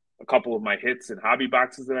 a couple of my hits and hobby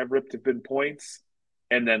boxes that I've ripped have been points.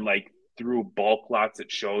 And then, like, through bulk lots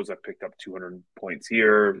at shows, I picked up 200 points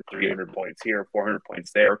here, 300 points here, 400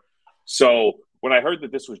 points there. So when I heard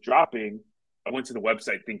that this was dropping, I went to the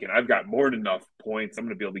website thinking I've got more than enough points. I'm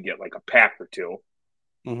going to be able to get like a pack or 2.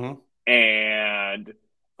 Mm-hmm. And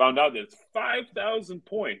found out that it's 5,000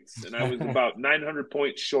 points. And I was about 900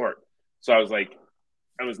 points short. So I was like,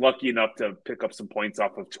 I was lucky enough to pick up some points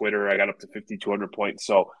off of Twitter. I got up to 5,200 points.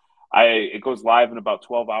 So it goes live in about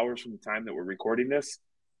 12 hours from the time that we're recording this.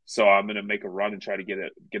 So I'm going to make a run and try to get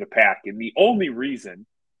a pack. And the only reason,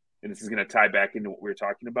 and this is going to tie back into what we were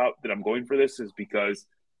talking about, that I'm going for this is because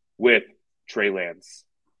with Trey Lance,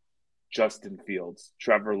 Justin Fields,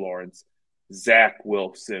 Trevor Lawrence, Zach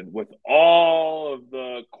Wilson, with all of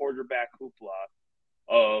the quarterback hoopla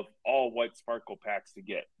of all white sparkle packs to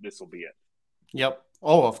get, this will be it. Yep.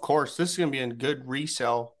 Oh, of course. This is going to be a good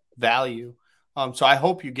resale value. So I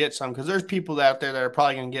hope you get some, because there's people out there that are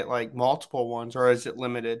probably going to get like multiple ones, or is it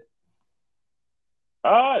limited?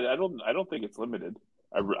 I don't think it's limited.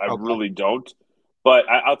 I Okay. really don't. But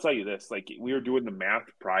I'll tell you this: like, we were doing the math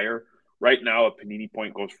prior. Right now, a Panini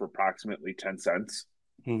point goes for approximately 10 cents.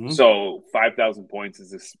 Mm-hmm. So 5,000 points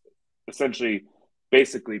is this essentially,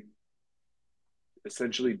 basically.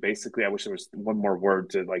 I wish there was one more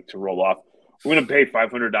word to roll off. We're going to pay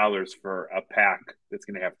 $500 for a pack that's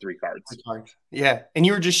going to have 3 cards. Yeah, and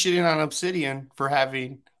you were just shitting on Obsidian for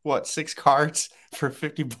having what, 6 cards for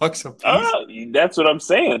 $50 a piece. That's what I'm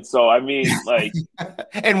saying. So I mean, like,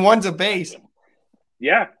 and one's a base.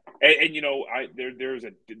 Yeah, and you know,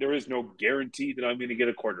 there is no guarantee that I'm going to get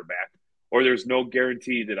a quarterback, or there's no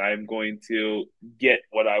guarantee that I'm going to get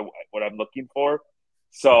what I'm looking for.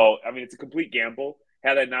 So I mean, it's a complete gamble.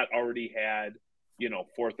 Had I not already had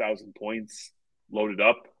 4,000 points loaded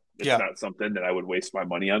up, it's not something that I would waste my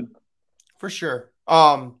money on. For sure.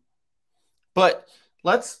 But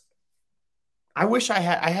I wish I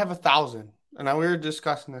have 1,000, and we were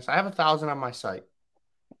discussing this. I have 1,000 on my site.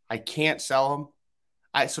 I can't sell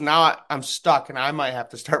them. So now I'm stuck, and I might have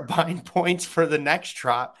to start buying points for the next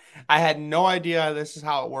drop. I had no idea this is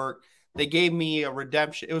how it worked. They gave me a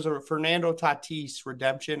redemption. It was a Fernando Tatis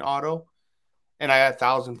redemption auto, and I got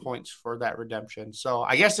 1,000 points for that redemption. So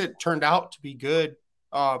I guess it turned out to be good,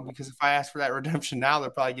 because if I ask for that redemption now, they'll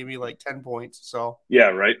probably give me like 10 points. So yeah,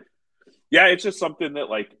 right. Yeah, it's just something that,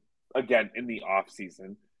 like, again, in the off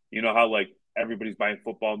season, you know how like everybody's buying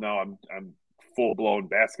football now. I'm full blown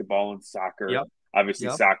basketball and soccer. Yep. Obviously,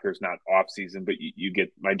 soccer is not off season, but you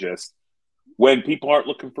get my gist. When people aren't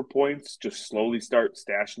looking for points, just slowly start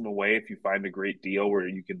stashing them away. If you find a great deal where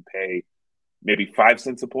you can pay maybe 5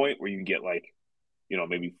 cents a point, where you can get like,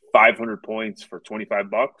 maybe 500 points for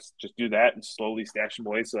 $25, just do that and slowly stash them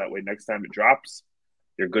away. So that way, next time it drops,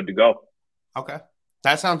 you're good to go. Okay.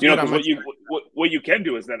 That sounds good. What you can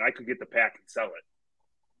do is then I could get the pack and sell it.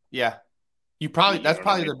 Yeah. That's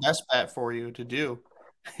probably the best bet for you to do.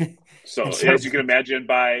 So as you can imagine,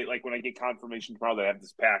 by like when I get confirmation tomorrow that I have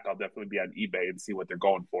this pack, I'll definitely be on eBay and see what they're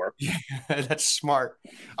going for. Yeah, that's smart.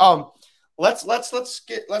 Let's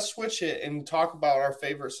switch it and talk about our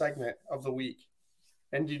favorite segment of the week.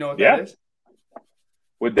 And do you know what that is?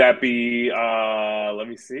 Would that be let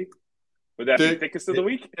me see. Would that be thickest of the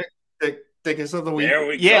week? Thickest of the week. There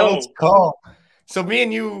we go. Yeah, let's go. So me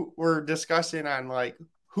and you were discussing on like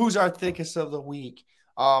who's our thickest of the week.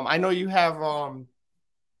 I know you have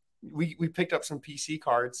we picked up some PC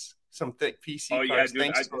cards, some thick PC cards.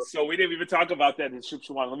 Yeah, dude. So we didn't even talk about that in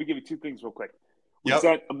Shipshawana. Let me give you 2 things real quick. We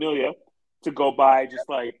sent Amelia to go buy just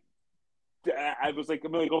like I was like,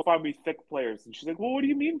 Amelia, go find me thick players. And she's like, well, what do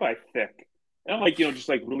you mean by thick? And I'm like, just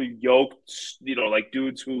like really yoked, like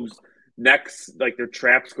dudes whose necks, like their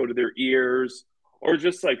traps go to their ears, or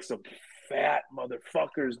just like some fat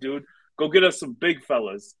motherfuckers, dude. Go get us some big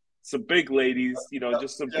fellas, some big ladies,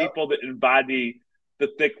 just some people that embody the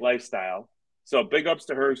thick lifestyle. So big ups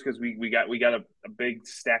to hers because we got a big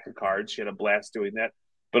stack of cards. She had a blast doing that.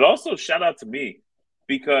 But also shout out to me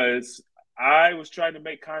because I was trying to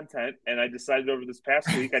make content and I decided over this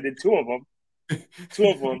past week I did two of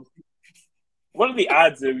them. What are the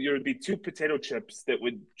odds that there would be two potato chips that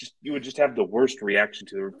you would just have the worst reaction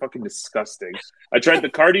to? They were fucking disgusting. I tried the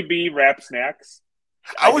Cardi B wrap snacks.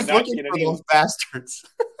 I was looking for those bastards.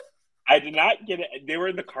 I did not get it. They were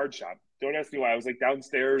in the card shop. Don't ask me why. I was like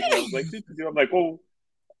downstairs and I was like, I'm like, oh.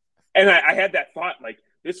 And I had that thought, like,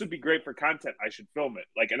 this would be great for content. I should film it.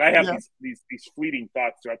 Like, and I have these fleeting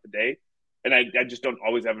thoughts throughout the day. And I just don't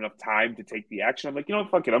always have enough time to take the action. I'm like,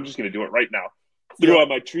 fuck it. I'm just going to do it right now. Threw on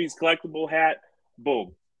my Trees collectible hat.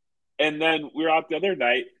 Boom. And then we were out the other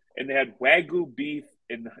night and they had Wagyu beef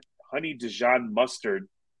and honey Dijon mustard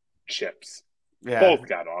chips. Yeah. Both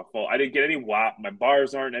got awful. I didn't get any WAP. My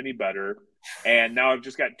bars aren't any better. And now I've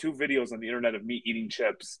just got 2 videos on the internet of me eating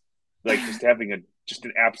chips, like just having an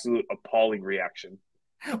absolute appalling reaction.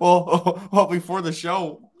 Well, before the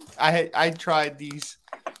show, I tried these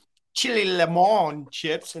chili lemon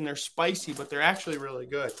chips, and they're spicy, but they're actually really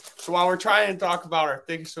good. So while we're trying to talk about our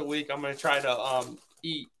thickest of the week, I'm going to try to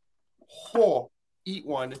eat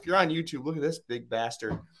one. If you're on YouTube, look at this big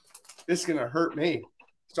bastard. This is going to hurt me.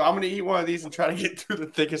 So I'm going to eat one of these and try to get through the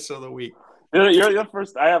thickest of the week. You're the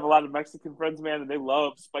first. I have a lot of Mexican friends, man, and they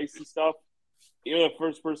love spicy stuff. You're the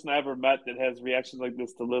first person I ever met that has reactions like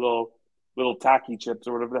this to little Taki chips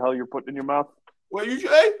or whatever the hell you're putting in your mouth. What you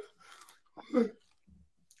say?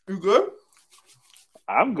 You good?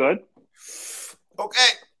 I'm good. Okay.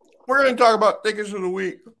 We're going to talk about thickest of the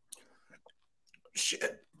week.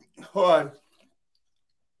 Shit. Hold on.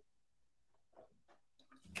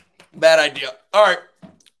 Bad idea. All right.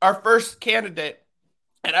 Our first candidate,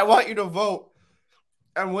 and I want you to vote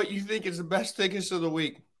on what you think is the best thickest of the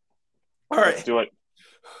week. All right. Let's do it.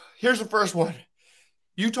 Here's the first one.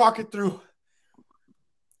 You talk it through.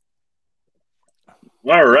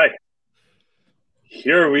 All right.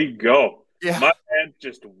 Here we go. Yeah. My man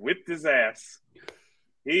just whipped his ass.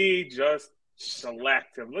 He just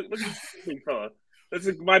shellacked him. Look at this big fella. This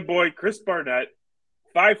is my boy, Chris Barnett,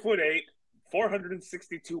 5'8",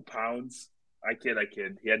 462 pounds. I kid.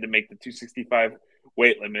 He had to make the 265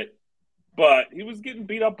 weight limit. But he was getting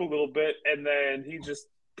beat up a little bit, and then he just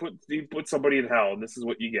put somebody in hell, and this is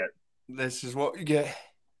what you get. This is what you get.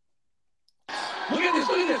 Look at this.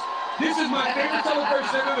 This is my favorite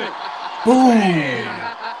celebration ever been. Boom.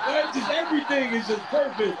 Just everything is just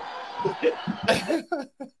perfect.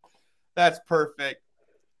 That's perfect.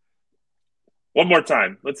 One more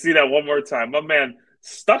time. Let's see that one more time. My man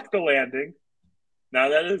stuck the landing. Now,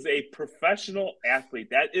 that is a professional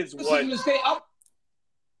athlete. That is what – stay up.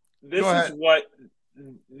 This is what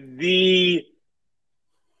the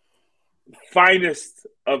finest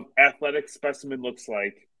of athletic specimen looks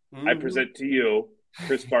like. Mm-hmm. I present to you,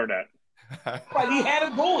 Chris Barnett. Right, he had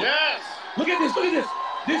it going. Yes. Look at this.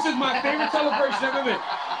 This is my favorite celebration ever been.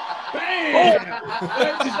 Bam!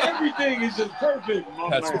 Just everything is just perfect.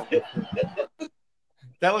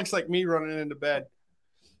 That looks like me running into bed.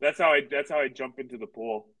 That's how I jump into the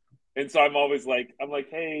pool. And so I'm always like,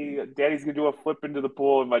 hey, Daddy's gonna do a flip into the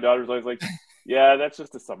pool, and my daughter's always like, yeah, that's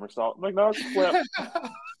just a somersault. I'm like, no, it's a flip.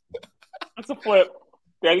 It's a flip.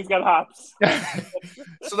 Daddy's got hops.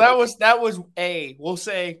 So that was A. We'll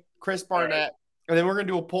say Chris Barnett, right. And then we're gonna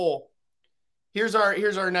do a poll. Here's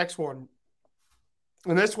our next one,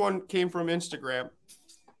 and this one came from Instagram.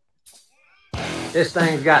 This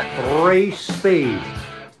thing's got 3 speeds.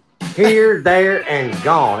 Here, there, and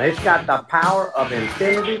gone. It's got the power of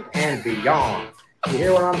infinity and beyond. You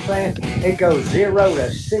hear what I'm saying? It goes 0 to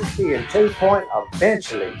 60 in 2 point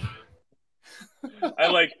eventually. I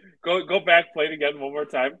like go back, play it again one more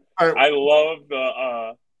time. Right. I love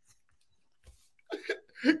the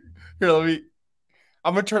Here,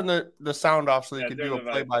 I'm gonna turn the sound off so you can do a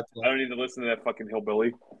play-by-play. I don't need to listen to that fucking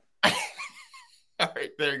hillbilly. All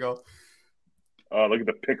right, there you go. Oh, look at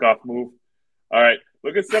the pickoff move. All right,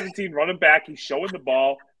 look at 17 running back. He's showing the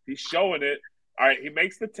ball. He's showing it. All right, he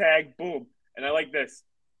makes the tag. Boom. And I like this.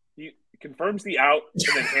 He confirms the out,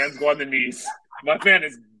 and then hands go on the knees. My man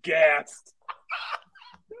is gassed.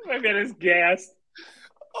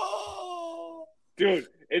 Oh. Dude,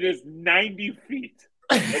 it is 90 feet.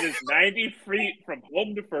 It is 90 feet from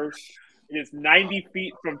home to first. It is 90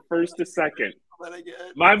 feet from first to second.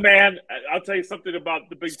 My man, I'll tell you something about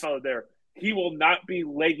the big fella there. He will not be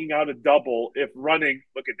legging out a double if running.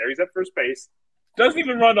 Look at there, he's at first base. Doesn't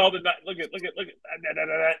even run all the. Look at.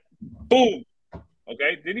 Boom.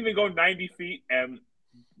 Okay, didn't even go 90 feet, and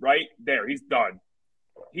right there, he's done.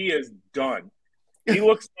 He is done. He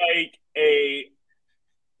looks like a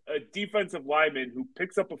defensive lineman who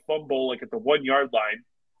picks up a fumble like at the 1 yard line,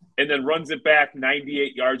 and then runs it back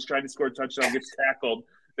 98 yards trying to score a touchdown, gets tackled,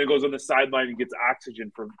 then goes on the sideline and gets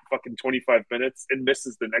oxygen for fucking 25 minutes and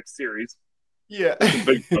misses the next series. Yeah.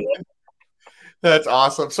 That's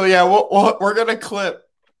awesome. So, yeah, we're going to clip,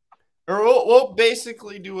 or we'll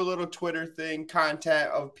basically do a little Twitter thing, content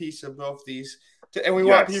of a piece of both these. And we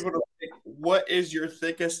want people to think, what is your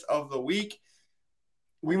thickest of the week?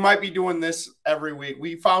 We might be doing this every week.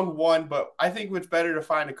 We found one, but I think it's better to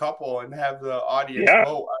find a couple and have the audience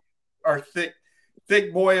vote our thick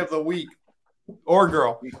boy of the week or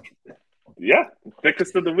girl. Yeah,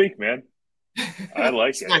 thickest of the week, man. I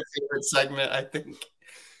like it. My favorite segment, I think.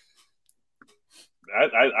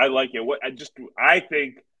 I like it. I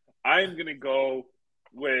think I'm gonna go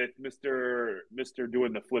with Mr.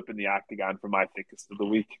 doing the flip in the octagon for my thickest of the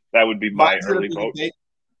week. That would be my early vote.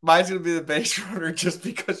 Mine's gonna be the base runner, just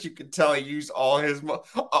because you can tell he used all his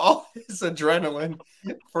adrenaline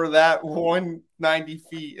for that 190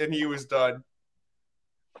 feet, and he was done.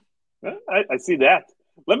 I see that.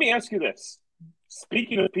 Let me ask you this: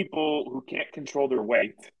 speaking of people who can't control their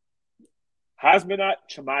weight, Hazmanat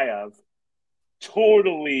Chimaev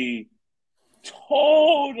totally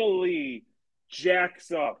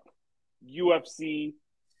jacks up UFC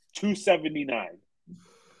 279.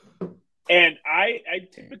 And I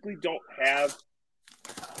typically don't have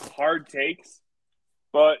hard takes,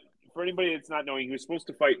 but for anybody that's not knowing, he was supposed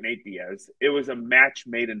to fight Nate Diaz. It was a match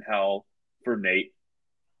made in hell for Nate.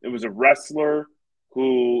 It was a wrestler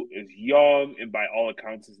who is young and by all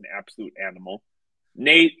accounts is an absolute animal.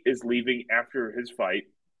 Nate is leaving after his fight.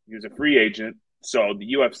 He was a free agent, so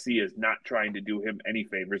the UFC is not trying to do him any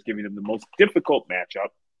favors, giving him the most difficult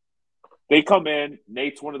matchup. They come in.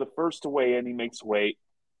 Nate's one of the first to weigh in. He makes weight.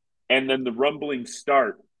 And then the rumblings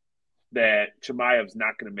start that Chimaev's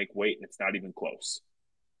not going to make weight, and it's not even close.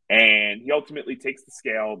 And he ultimately takes the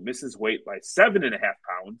scale, misses weight by 7.5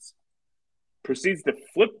 pounds, proceeds to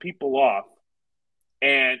flip people off.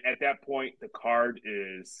 And at that point, the card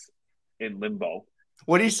is in limbo.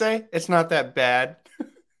 What do you say? It's not that bad.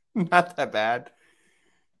 Not that bad.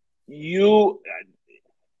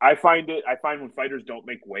 I find when fighters don't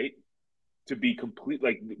make weight to be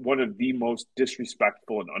one of the most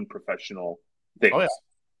disrespectful and unprofessional things. Oh,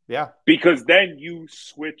 yeah. Because then you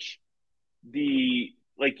switch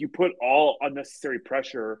you put all unnecessary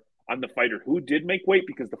pressure on the fighter who did make weight,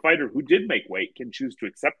 because the fighter who did make weight can choose to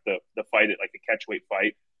accept the fight at like a catch weight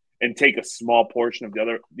fight and take a small portion of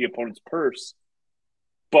the opponent's purse.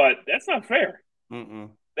 But that's not fair. Mm-mm.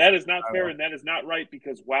 That is not fair, and that is not right,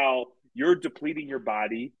 because while you're depleting your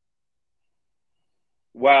body,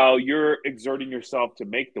 while you're exerting yourself to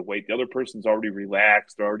make the weight, the other person's already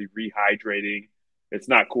relaxed, they're already rehydrating. It's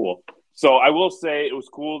not cool. So I will say it was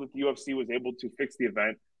cool that the UFC was able to fix the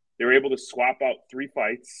event. They were able to swap out 3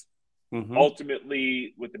 fights,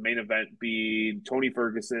 ultimately with the main event being Tony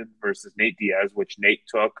Ferguson versus Nate Diaz, which Nate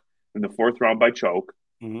took in the 4th round by choke.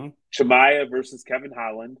 Chimaev versus Kevin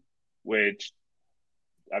Holland, which,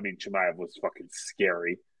 I mean, Chimaev was fucking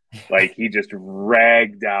scary. Like, he just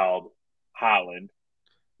ragged out Holland.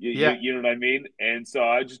 You know what I mean? And so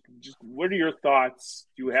I just what are your thoughts?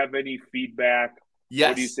 Do you have any feedback? Yes.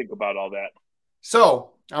 What do you think about all that?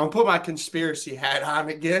 So I'm going to put my conspiracy hat on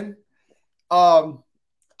again.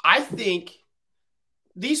 I think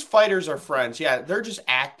these fighters are friends. Yeah, they're just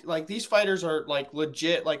these fighters are like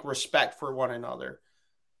legit, like respect for one another.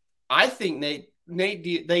 I think they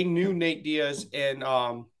knew Nate Diaz and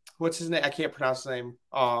what's his name? I can't pronounce his name.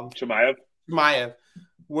 Chimaev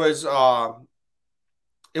was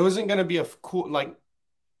it wasn't going to be a cool,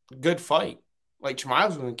 good fight. Like, Chimaev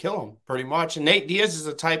was going to kill him pretty much. And Nate Diaz is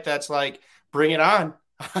the type that's like, bring it on.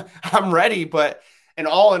 I'm ready. But in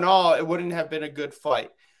all, it wouldn't have been a good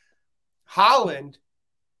fight. Holland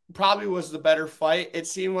probably was the better fight. It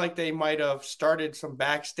seemed like they might have started some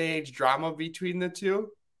backstage drama between the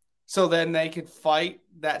two, so then they could fight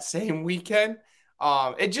that same weekend.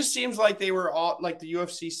 It just seems like they were all like the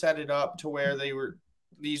UFC set it up to where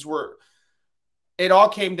it all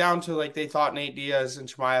came down to like they thought Nate Diaz and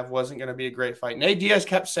Chimaev wasn't going to be a great fight. Nate Diaz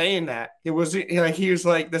kept saying that. It wasn't like he was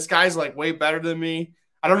like, this guy's like way better than me.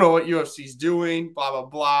 I don't know what UFC's doing, blah, blah,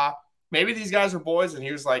 blah. Maybe these guys are boys. And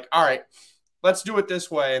he was like, all right, let's do it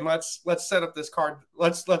this way. And let's set up this card.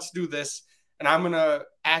 Let's do this. and I'm going to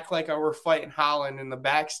act like we're fighting Holland in the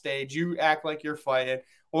backstage. You act like you're fighting.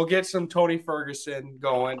 We'll get some Tony Ferguson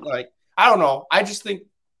going. Like, I don't know. I just think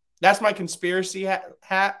that's my conspiracy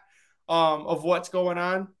hat of what's going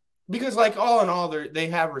on. Because, like, all in all, they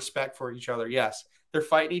have respect for each other. Yes, they're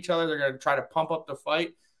fighting each other. They're going to try to pump up the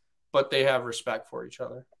fight, but they have respect for each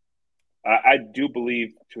other. I do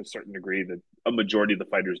believe to a certain degree that a majority of the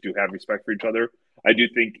fighters do have respect for each other. I do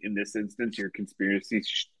think in this instance, your conspiracy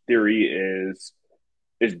theory is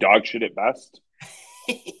dog shit at best.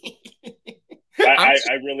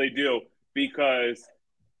 I really do, because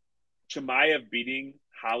Chimaev beating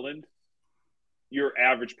Holland, your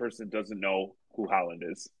average person doesn't know who Holland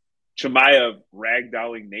is. Chimaev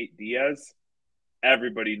ragdolling Nate Diaz,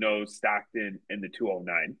 everybody knows Stockton and the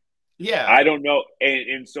 209. Yeah. I don't know.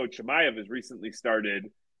 And so Chimaev has recently started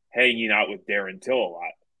hanging out with Darren Till a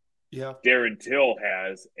lot. Yeah. Darren Till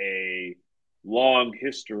has a long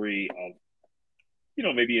history of,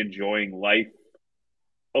 maybe enjoying life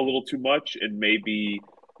a little too much, and maybe,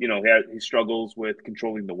 he struggles with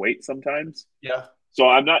controlling the weight sometimes. Yeah. So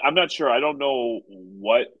I'm not sure. I don't know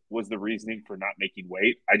what was the reasoning for not making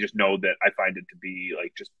weight. I just know that I find it to be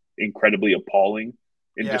like just incredibly appalling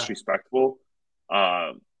and disrespectful.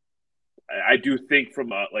 I do think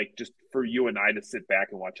from just for you and I to sit back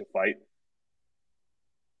and watch a fight,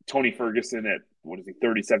 Tony Ferguson at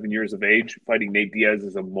 37 years of age fighting Nate Diaz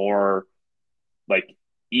is a more like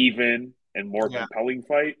even and more compelling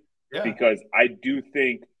fight, because I do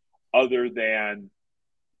think, other than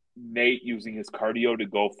Nate using his cardio to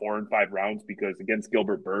go 4 and 5 rounds, because against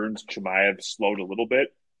Gilbert Burns, Chimaev slowed a little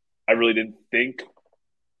bit. I really didn't think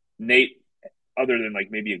Nate, other than like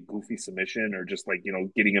maybe a goofy submission or just like,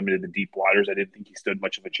 getting him into the deep waters, I didn't think he stood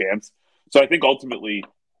much of a chance. So I think ultimately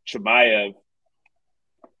Chimaev,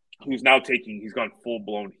 who's now he's gone full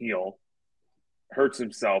blown heel, hurts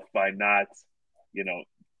himself by not,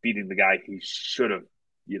 beating the guy he should have,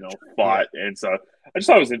 fought. Yeah. And so I just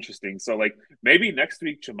thought it was interesting. So like maybe next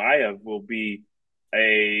week Chimaev will be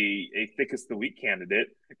a thickest of the week candidate.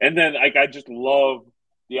 And then like I just love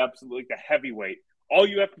the heavyweight. All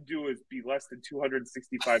you have to do is be less than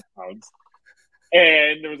 265 pounds.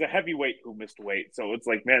 And there was a heavyweight who missed weight. So it's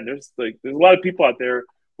like, man, there's a lot of people out there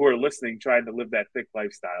who are listening, trying to live that thick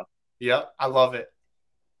lifestyle. Yeah, I love it.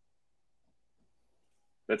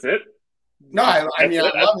 That's it? No, I love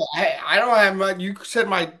it. I don't have much. You said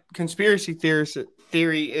my conspiracy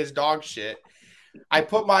theory is dog shit. I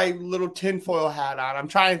put my little tinfoil hat on. I'm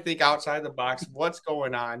trying to think outside the box of what's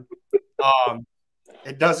going on.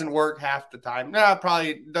 It doesn't work half the time. No, it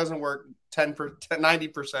probably doesn't work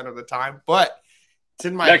 90% of the time, but it's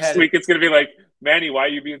in my head. Next week, it's going to be like, Manny, why are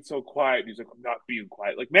you being so quiet? And he's like, I'm not being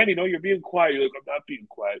quiet. Like, Manny, no, you're being quiet. You're like, I'm not being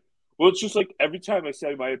quiet. Well, it's just like every time I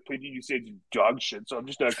say my opinion, you say it's dog shit, so I'm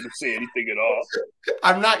just not going to say anything at all.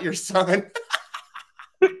 I'm not your son.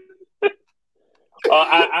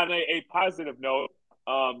 On a positive note,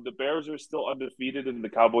 the Bears are still undefeated, and the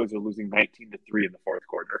Cowboys are losing 19-3 in the fourth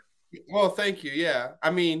quarter. Well, thank you. Yeah, I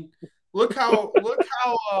mean, look how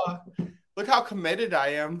committed I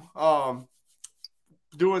am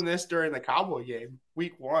doing this during the Cowboy game,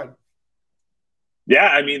 week 1. Yeah,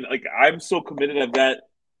 I mean, like I'm so committed. I've got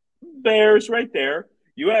Bears right there.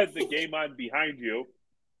 You had the game on behind you.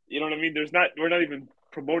 You know what I mean? We're not even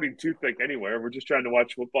promoting Toothpick anywhere. We're just trying to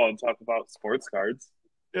watch football and talk about sports cards.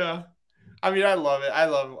 Yeah. I mean, I love it. I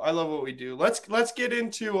love what we do. Let's get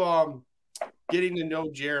into getting to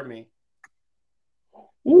know Jeremy.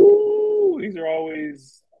 Ooh, these are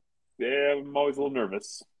always I'm always a little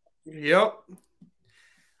nervous. Yep.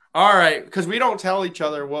 All right, because we don't tell each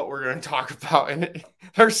other what we're going to talk about, and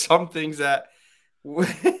there's some things that we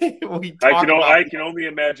talk about. I can only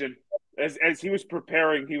imagine as he was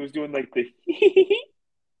preparing, he was doing like the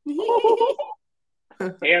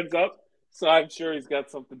hands up. So I'm sure he's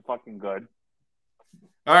got something fucking good.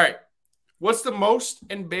 All right. What's the most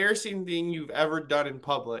embarrassing thing you've ever done in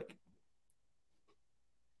public?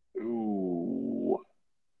 Ooh.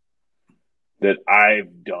 That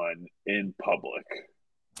I've done in public.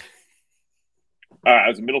 I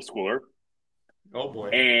was a middle schooler. Oh, boy.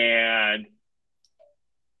 And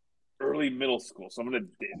early middle school. So I'm gonna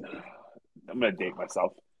date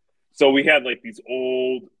myself. So we had like these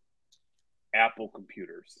old Apple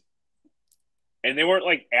computers. And they weren't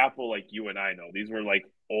like Apple like you and I know. These were like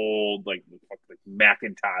old, like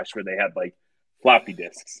Macintosh, where they had like floppy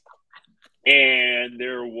disks. And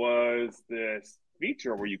there was this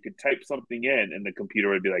feature where you could type something in and the computer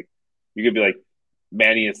would be like, you could be like,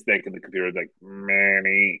 Manny is thick, and the computer would be like,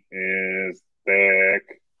 Manny is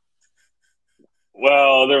thick.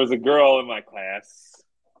 Well, there was a girl in my class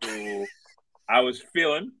who I was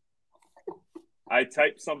feeling, I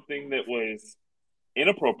typed something that was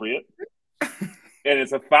inappropriate, and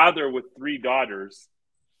as a father with 3 daughters,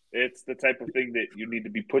 it's the type of thing that you need to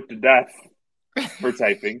be put to death for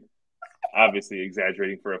typing. Obviously,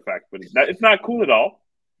 exaggerating for effect, but it's not cool at all.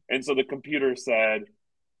 And so the computer said,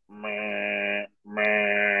 meh,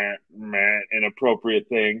 meh, meh, inappropriate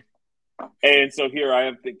thing. And so here I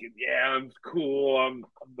am thinking, yeah, I'm cool. I'm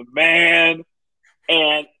the man.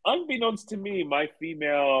 And unbeknownst to me, my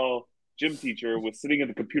female gym teacher was sitting at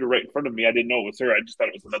the computer right in front of me. I didn't know it was her. I just thought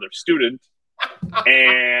it was another student.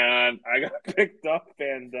 And I got picked up,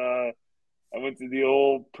 and I went to the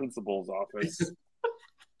old principal's office.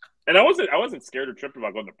 And I wasn't scared or tripped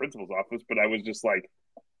about going to the principal's office, but I was just like,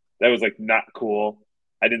 that was like not cool.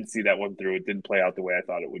 I didn't see that one through. It didn't play out the way I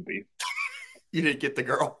thought it would be. You didn't get the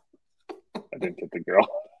girl. I didn't get the girl.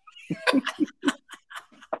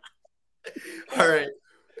 All right.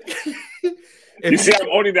 You see, I'm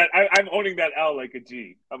owning that. I'm owning that L like a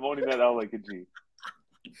G. I'm owning that L like a G.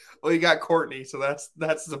 Well, you got Courtney, so that's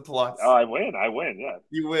the plus. Oh, I win. Yeah,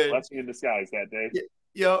 you win. Blessing in disguise that day.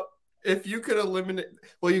 Yep. If you could eliminate,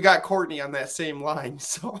 well, you got Courtney on that same line,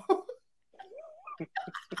 so.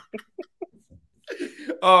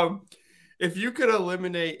 If you could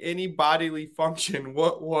eliminate any bodily function,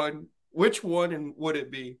 which one would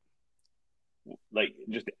it be? Like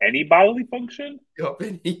just any bodily function? Yep,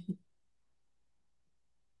 any.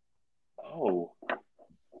 Oh.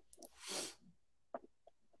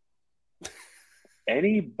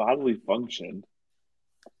 Any bodily function.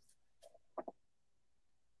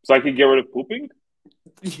 So I could get rid of pooping?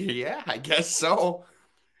 Yeah, I guess so.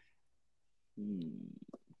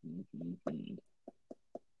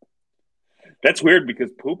 That's weird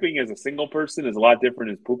because pooping as a single person is a lot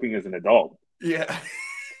different as pooping as an adult. Yeah.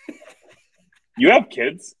 You have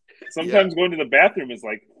kids. Sometimes going to the bathroom is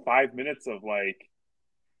like 5 minutes of like,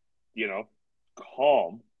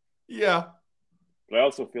 calm. Yeah. But I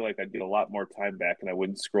also feel like I'd get a lot more time back and I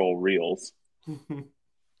wouldn't scroll reels.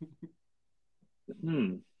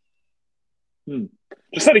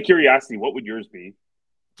 Just out of curiosity, what would yours be?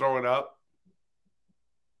 Throwing up.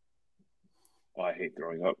 Oh, I hate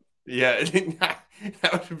throwing up. Yeah,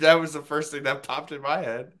 that was the first thing that popped in my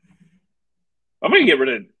head. I'm gonna get rid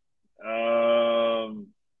of.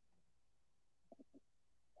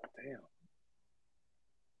 Damn,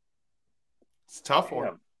 it's a tough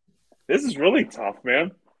one. This is really tough,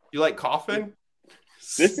 man. You like coughing?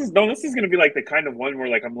 This is gonna be like the kind of one where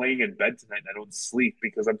like I'm laying in bed tonight and I don't sleep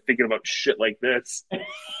because I'm thinking about shit like this.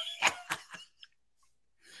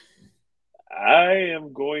 I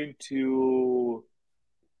am going to.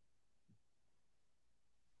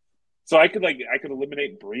 So I could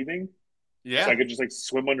eliminate breathing. Yeah. So I could just like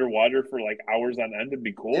swim underwater for like hours on end and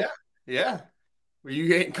be cool. Yeah. Yeah. Well,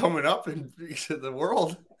 you ain't coming up into the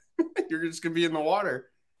world. You're just gonna be in the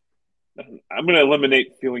water. I'm gonna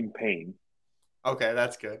eliminate feeling pain. Okay,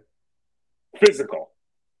 that's good. Physical.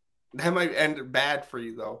 That might end bad for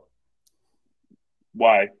you though.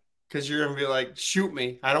 Why? Because you're gonna be like, shoot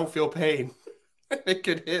me. I don't feel pain. It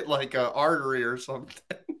could hit like an artery or something.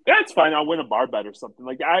 That's fine. I'll win a bar bet or something.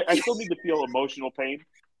 Like I still need to feel emotional pain.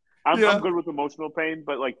 I'm good with emotional pain,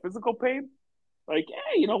 but like physical pain, like,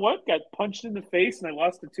 hey, you know what? Got punched in the face and I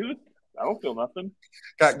lost a tooth. I don't feel nothing.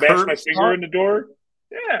 Got smashed my finger in the door.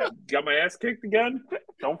 Yeah, got my ass kicked again.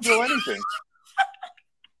 Don't feel anything.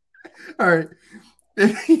 All right.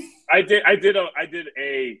 I did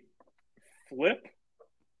a flip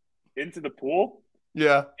into the pool.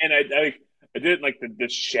 Yeah. And I did it like the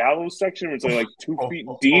shallow section where it's like 2 feet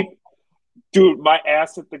deep. Dude, my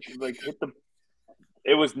ass hit the.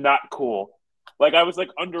 It was not cool. Like I was like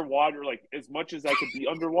underwater, like as much as I could be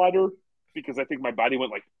underwater, because I think my body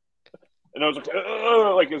went like, and I was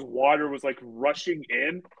like as water was like rushing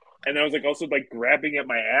in, and I was like also like grabbing at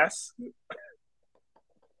my ass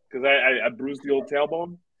because I bruised the old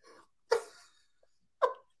tailbone.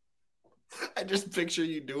 I just picture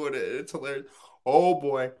you doing it. It's hilarious. Oh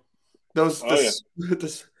boy.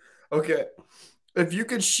 Okay. If you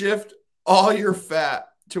could shift all your fat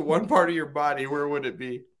to one part of your body, where would it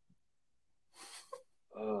be?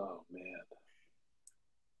 Oh man.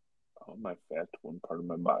 All my fat to one part of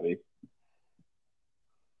my body.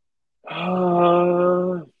 I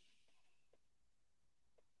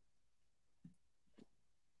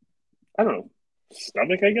don't know.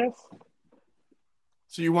 Stomach, I guess.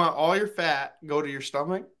 So you want all your fat go to your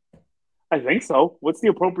stomach? I think so. What's the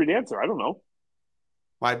appropriate answer? I don't know.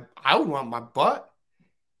 I would want my butt.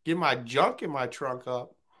 Get my junk in my trunk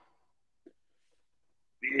up.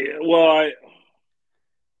 Yeah, well,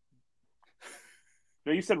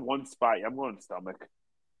 no, you said one spot. I'm going stomach.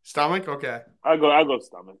 Stomach? Okay. I'll go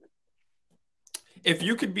stomach. If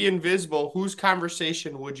you could be invisible, whose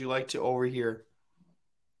conversation would you like to overhear?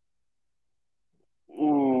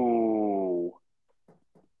 Ooh.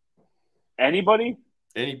 Anybody?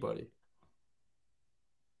 Anybody.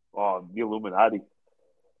 Oh, the Illuminati.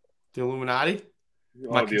 The Illuminati?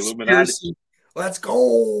 Oh, the Illuminati. Let's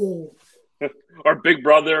go. Or Big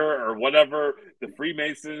Brother or whatever, the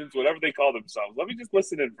Freemasons, whatever they call themselves. Let me just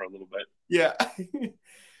listen in for a little bit. Yeah.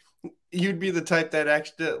 You'd be the type that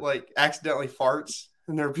accidentally farts,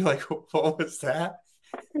 and they'd be like, what was that?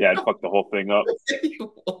 Yeah, I'd fuck the whole thing up.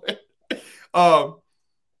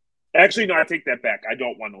 Actually, no, I take that back. I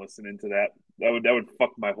don't want to listen into that. That would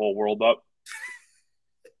fuck my whole world up.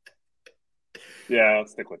 Yeah, I'll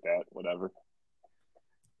stick with that. Whatever.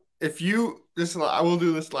 I will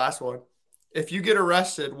do this last one. If you get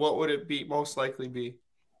arrested, what would it be most likely be?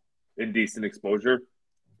 Indecent exposure.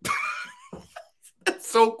 That's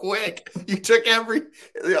so quick. You took every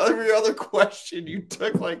other question. You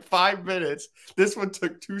took like 5 minutes. This one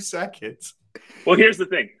took 2 seconds. Well, here's the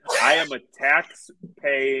thing. I am a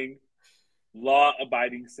tax-paying,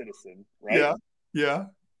 law-abiding citizen, right? Yeah. Yeah.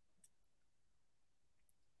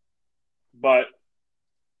 But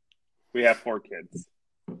we have 4 kids.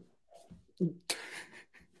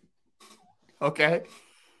 Okay.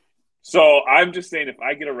 So I'm just saying, if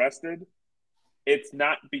I get arrested, it's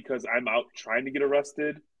not because I'm out trying to get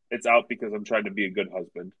arrested. It's out because I'm trying to be a good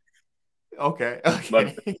husband. Okay.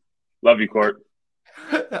 Love you, Court.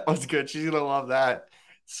 That was good. She's going to love that.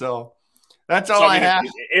 So that's all I have.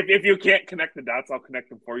 If you can't connect the dots, I'll connect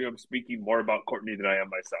them for you. I'm speaking more about Courtney than I am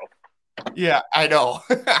myself. Yeah, I know.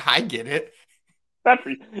 I get it.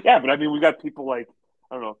 Yeah, but I mean, we got people like,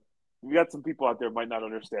 I don't know. We got some people out there who might not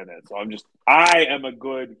understand that. So I am a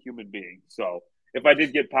good human being. So if I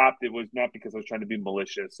did get popped, it was not because I was trying to be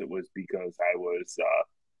malicious. It was because I was,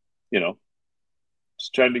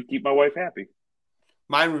 just trying to keep my wife happy.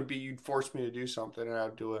 Mine would be you'd force me to do something and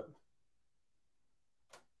I'd do it.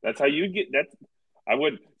 That's how you get that. I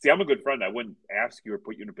would see. I'm a good friend. I wouldn't ask you or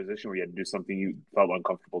put you in a position where you had to do something you felt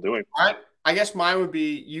uncomfortable doing. I guess mine would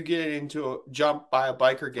be you get into a jump by a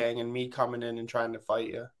biker gang and me coming in and trying to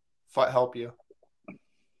help you.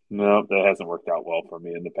 No, that hasn't worked out well for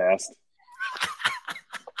me in the past.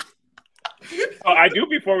 I do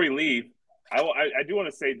before we leave. I do want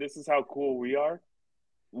to say this is how cool we are.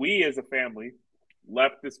 We as a family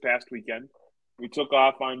left this past weekend. We took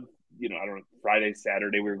off on, Friday,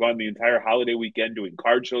 Saturday. We were gone the entire holiday weekend doing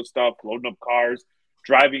card show stuff, loading up cars,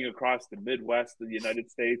 driving across the Midwest of the United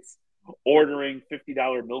States, ordering $50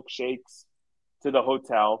 milkshakes to the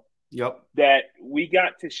hotel. Yep. That we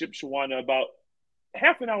got to Shipshewana about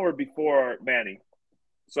half an hour before Manny.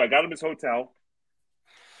 So I got him his hotel,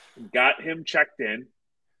 got him checked in,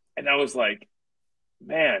 and I was like,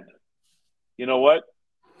 man, you know what?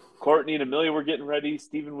 Courtney and Amelia were getting ready.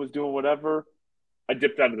 Steven was doing whatever. I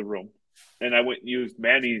dipped out of the room, and I went and used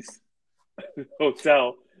Manny's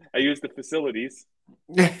hotel. I used the facilities.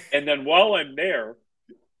 And then while I'm there,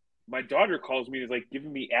 my daughter calls me and is like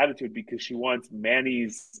giving me attitude because she wants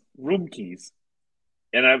Manny's room keys.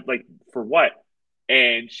 And I'm like, for what?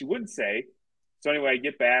 And she wouldn't say. So anyway, I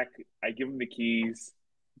get back. I give him the keys.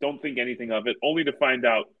 Don't think anything of it, only to find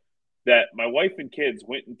out that my wife and kids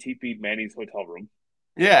went and TP'd Manny's hotel room.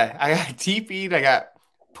 Yeah, I got TP'd. I got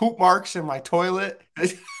poop marks in my toilet.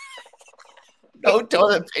 No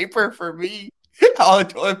toilet paper for me. All the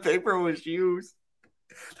toilet paper was used.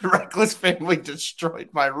 The reckless family destroyed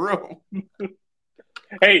my room.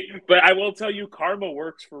 Hey, but I will tell you, karma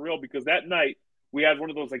works for real because that night we had one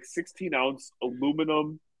of those like 16-ounce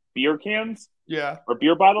aluminum beer cans. Yeah. Or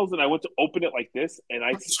beer bottles, and I went to open it like this, and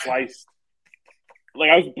I sliced. Like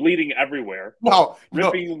I was bleeding everywhere.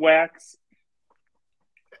 Ripping wax.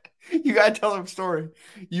 You gotta tell them a story.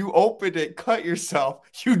 You opened it, cut yourself.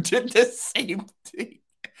 You did the same thing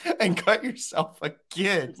and cut yourself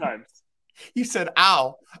again. 2 times. You said,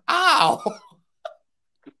 ow, ow.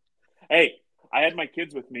 Hey, I had my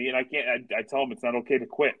kids with me, and I can't. I tell them it's not okay to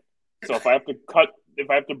quit. So if I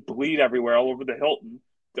have to bleed everywhere all over the Hilton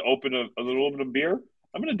to open an aluminum beer,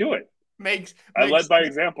 I'm going to do it. I led by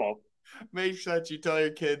example. Make sure that you tell your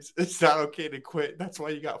kids it's not okay to quit. That's why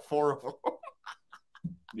you got 4 of them.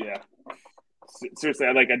 Yeah. Seriously,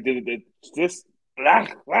 I did it. Just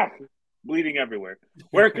bleeding everywhere.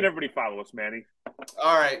 Where can everybody follow us, Manny?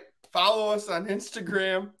 All right. Follow us on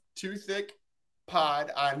Instagram, 2thickpod,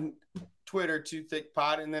 on Twitter,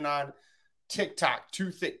 2thickpod, and then on TikTok,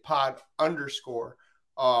 2thickpod_.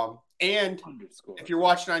 And if you're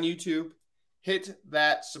watching on YouTube, hit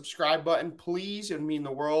that subscribe button, please. It would mean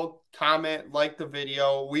the world. Comment, like the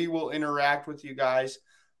video. We will interact with you guys.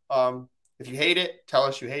 If you hate it, tell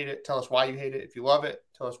us you hate it. Tell us why you hate it. If you love it,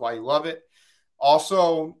 tell us why you love it.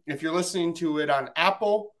 Also, if you're listening to it on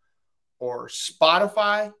Apple or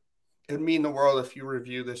Spotify, it would mean the world if you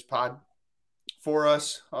review this pod for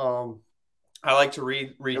us. I like to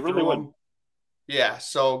read through them. Yeah,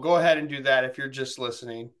 so go ahead and do that if you're just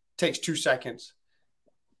listening. It takes 2 seconds.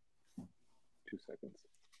 2 seconds.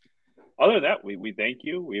 Other than that, we thank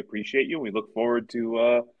you. We appreciate you. We look forward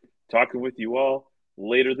to talking with you all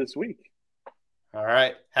later this week. All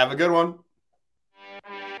right. Have a good one.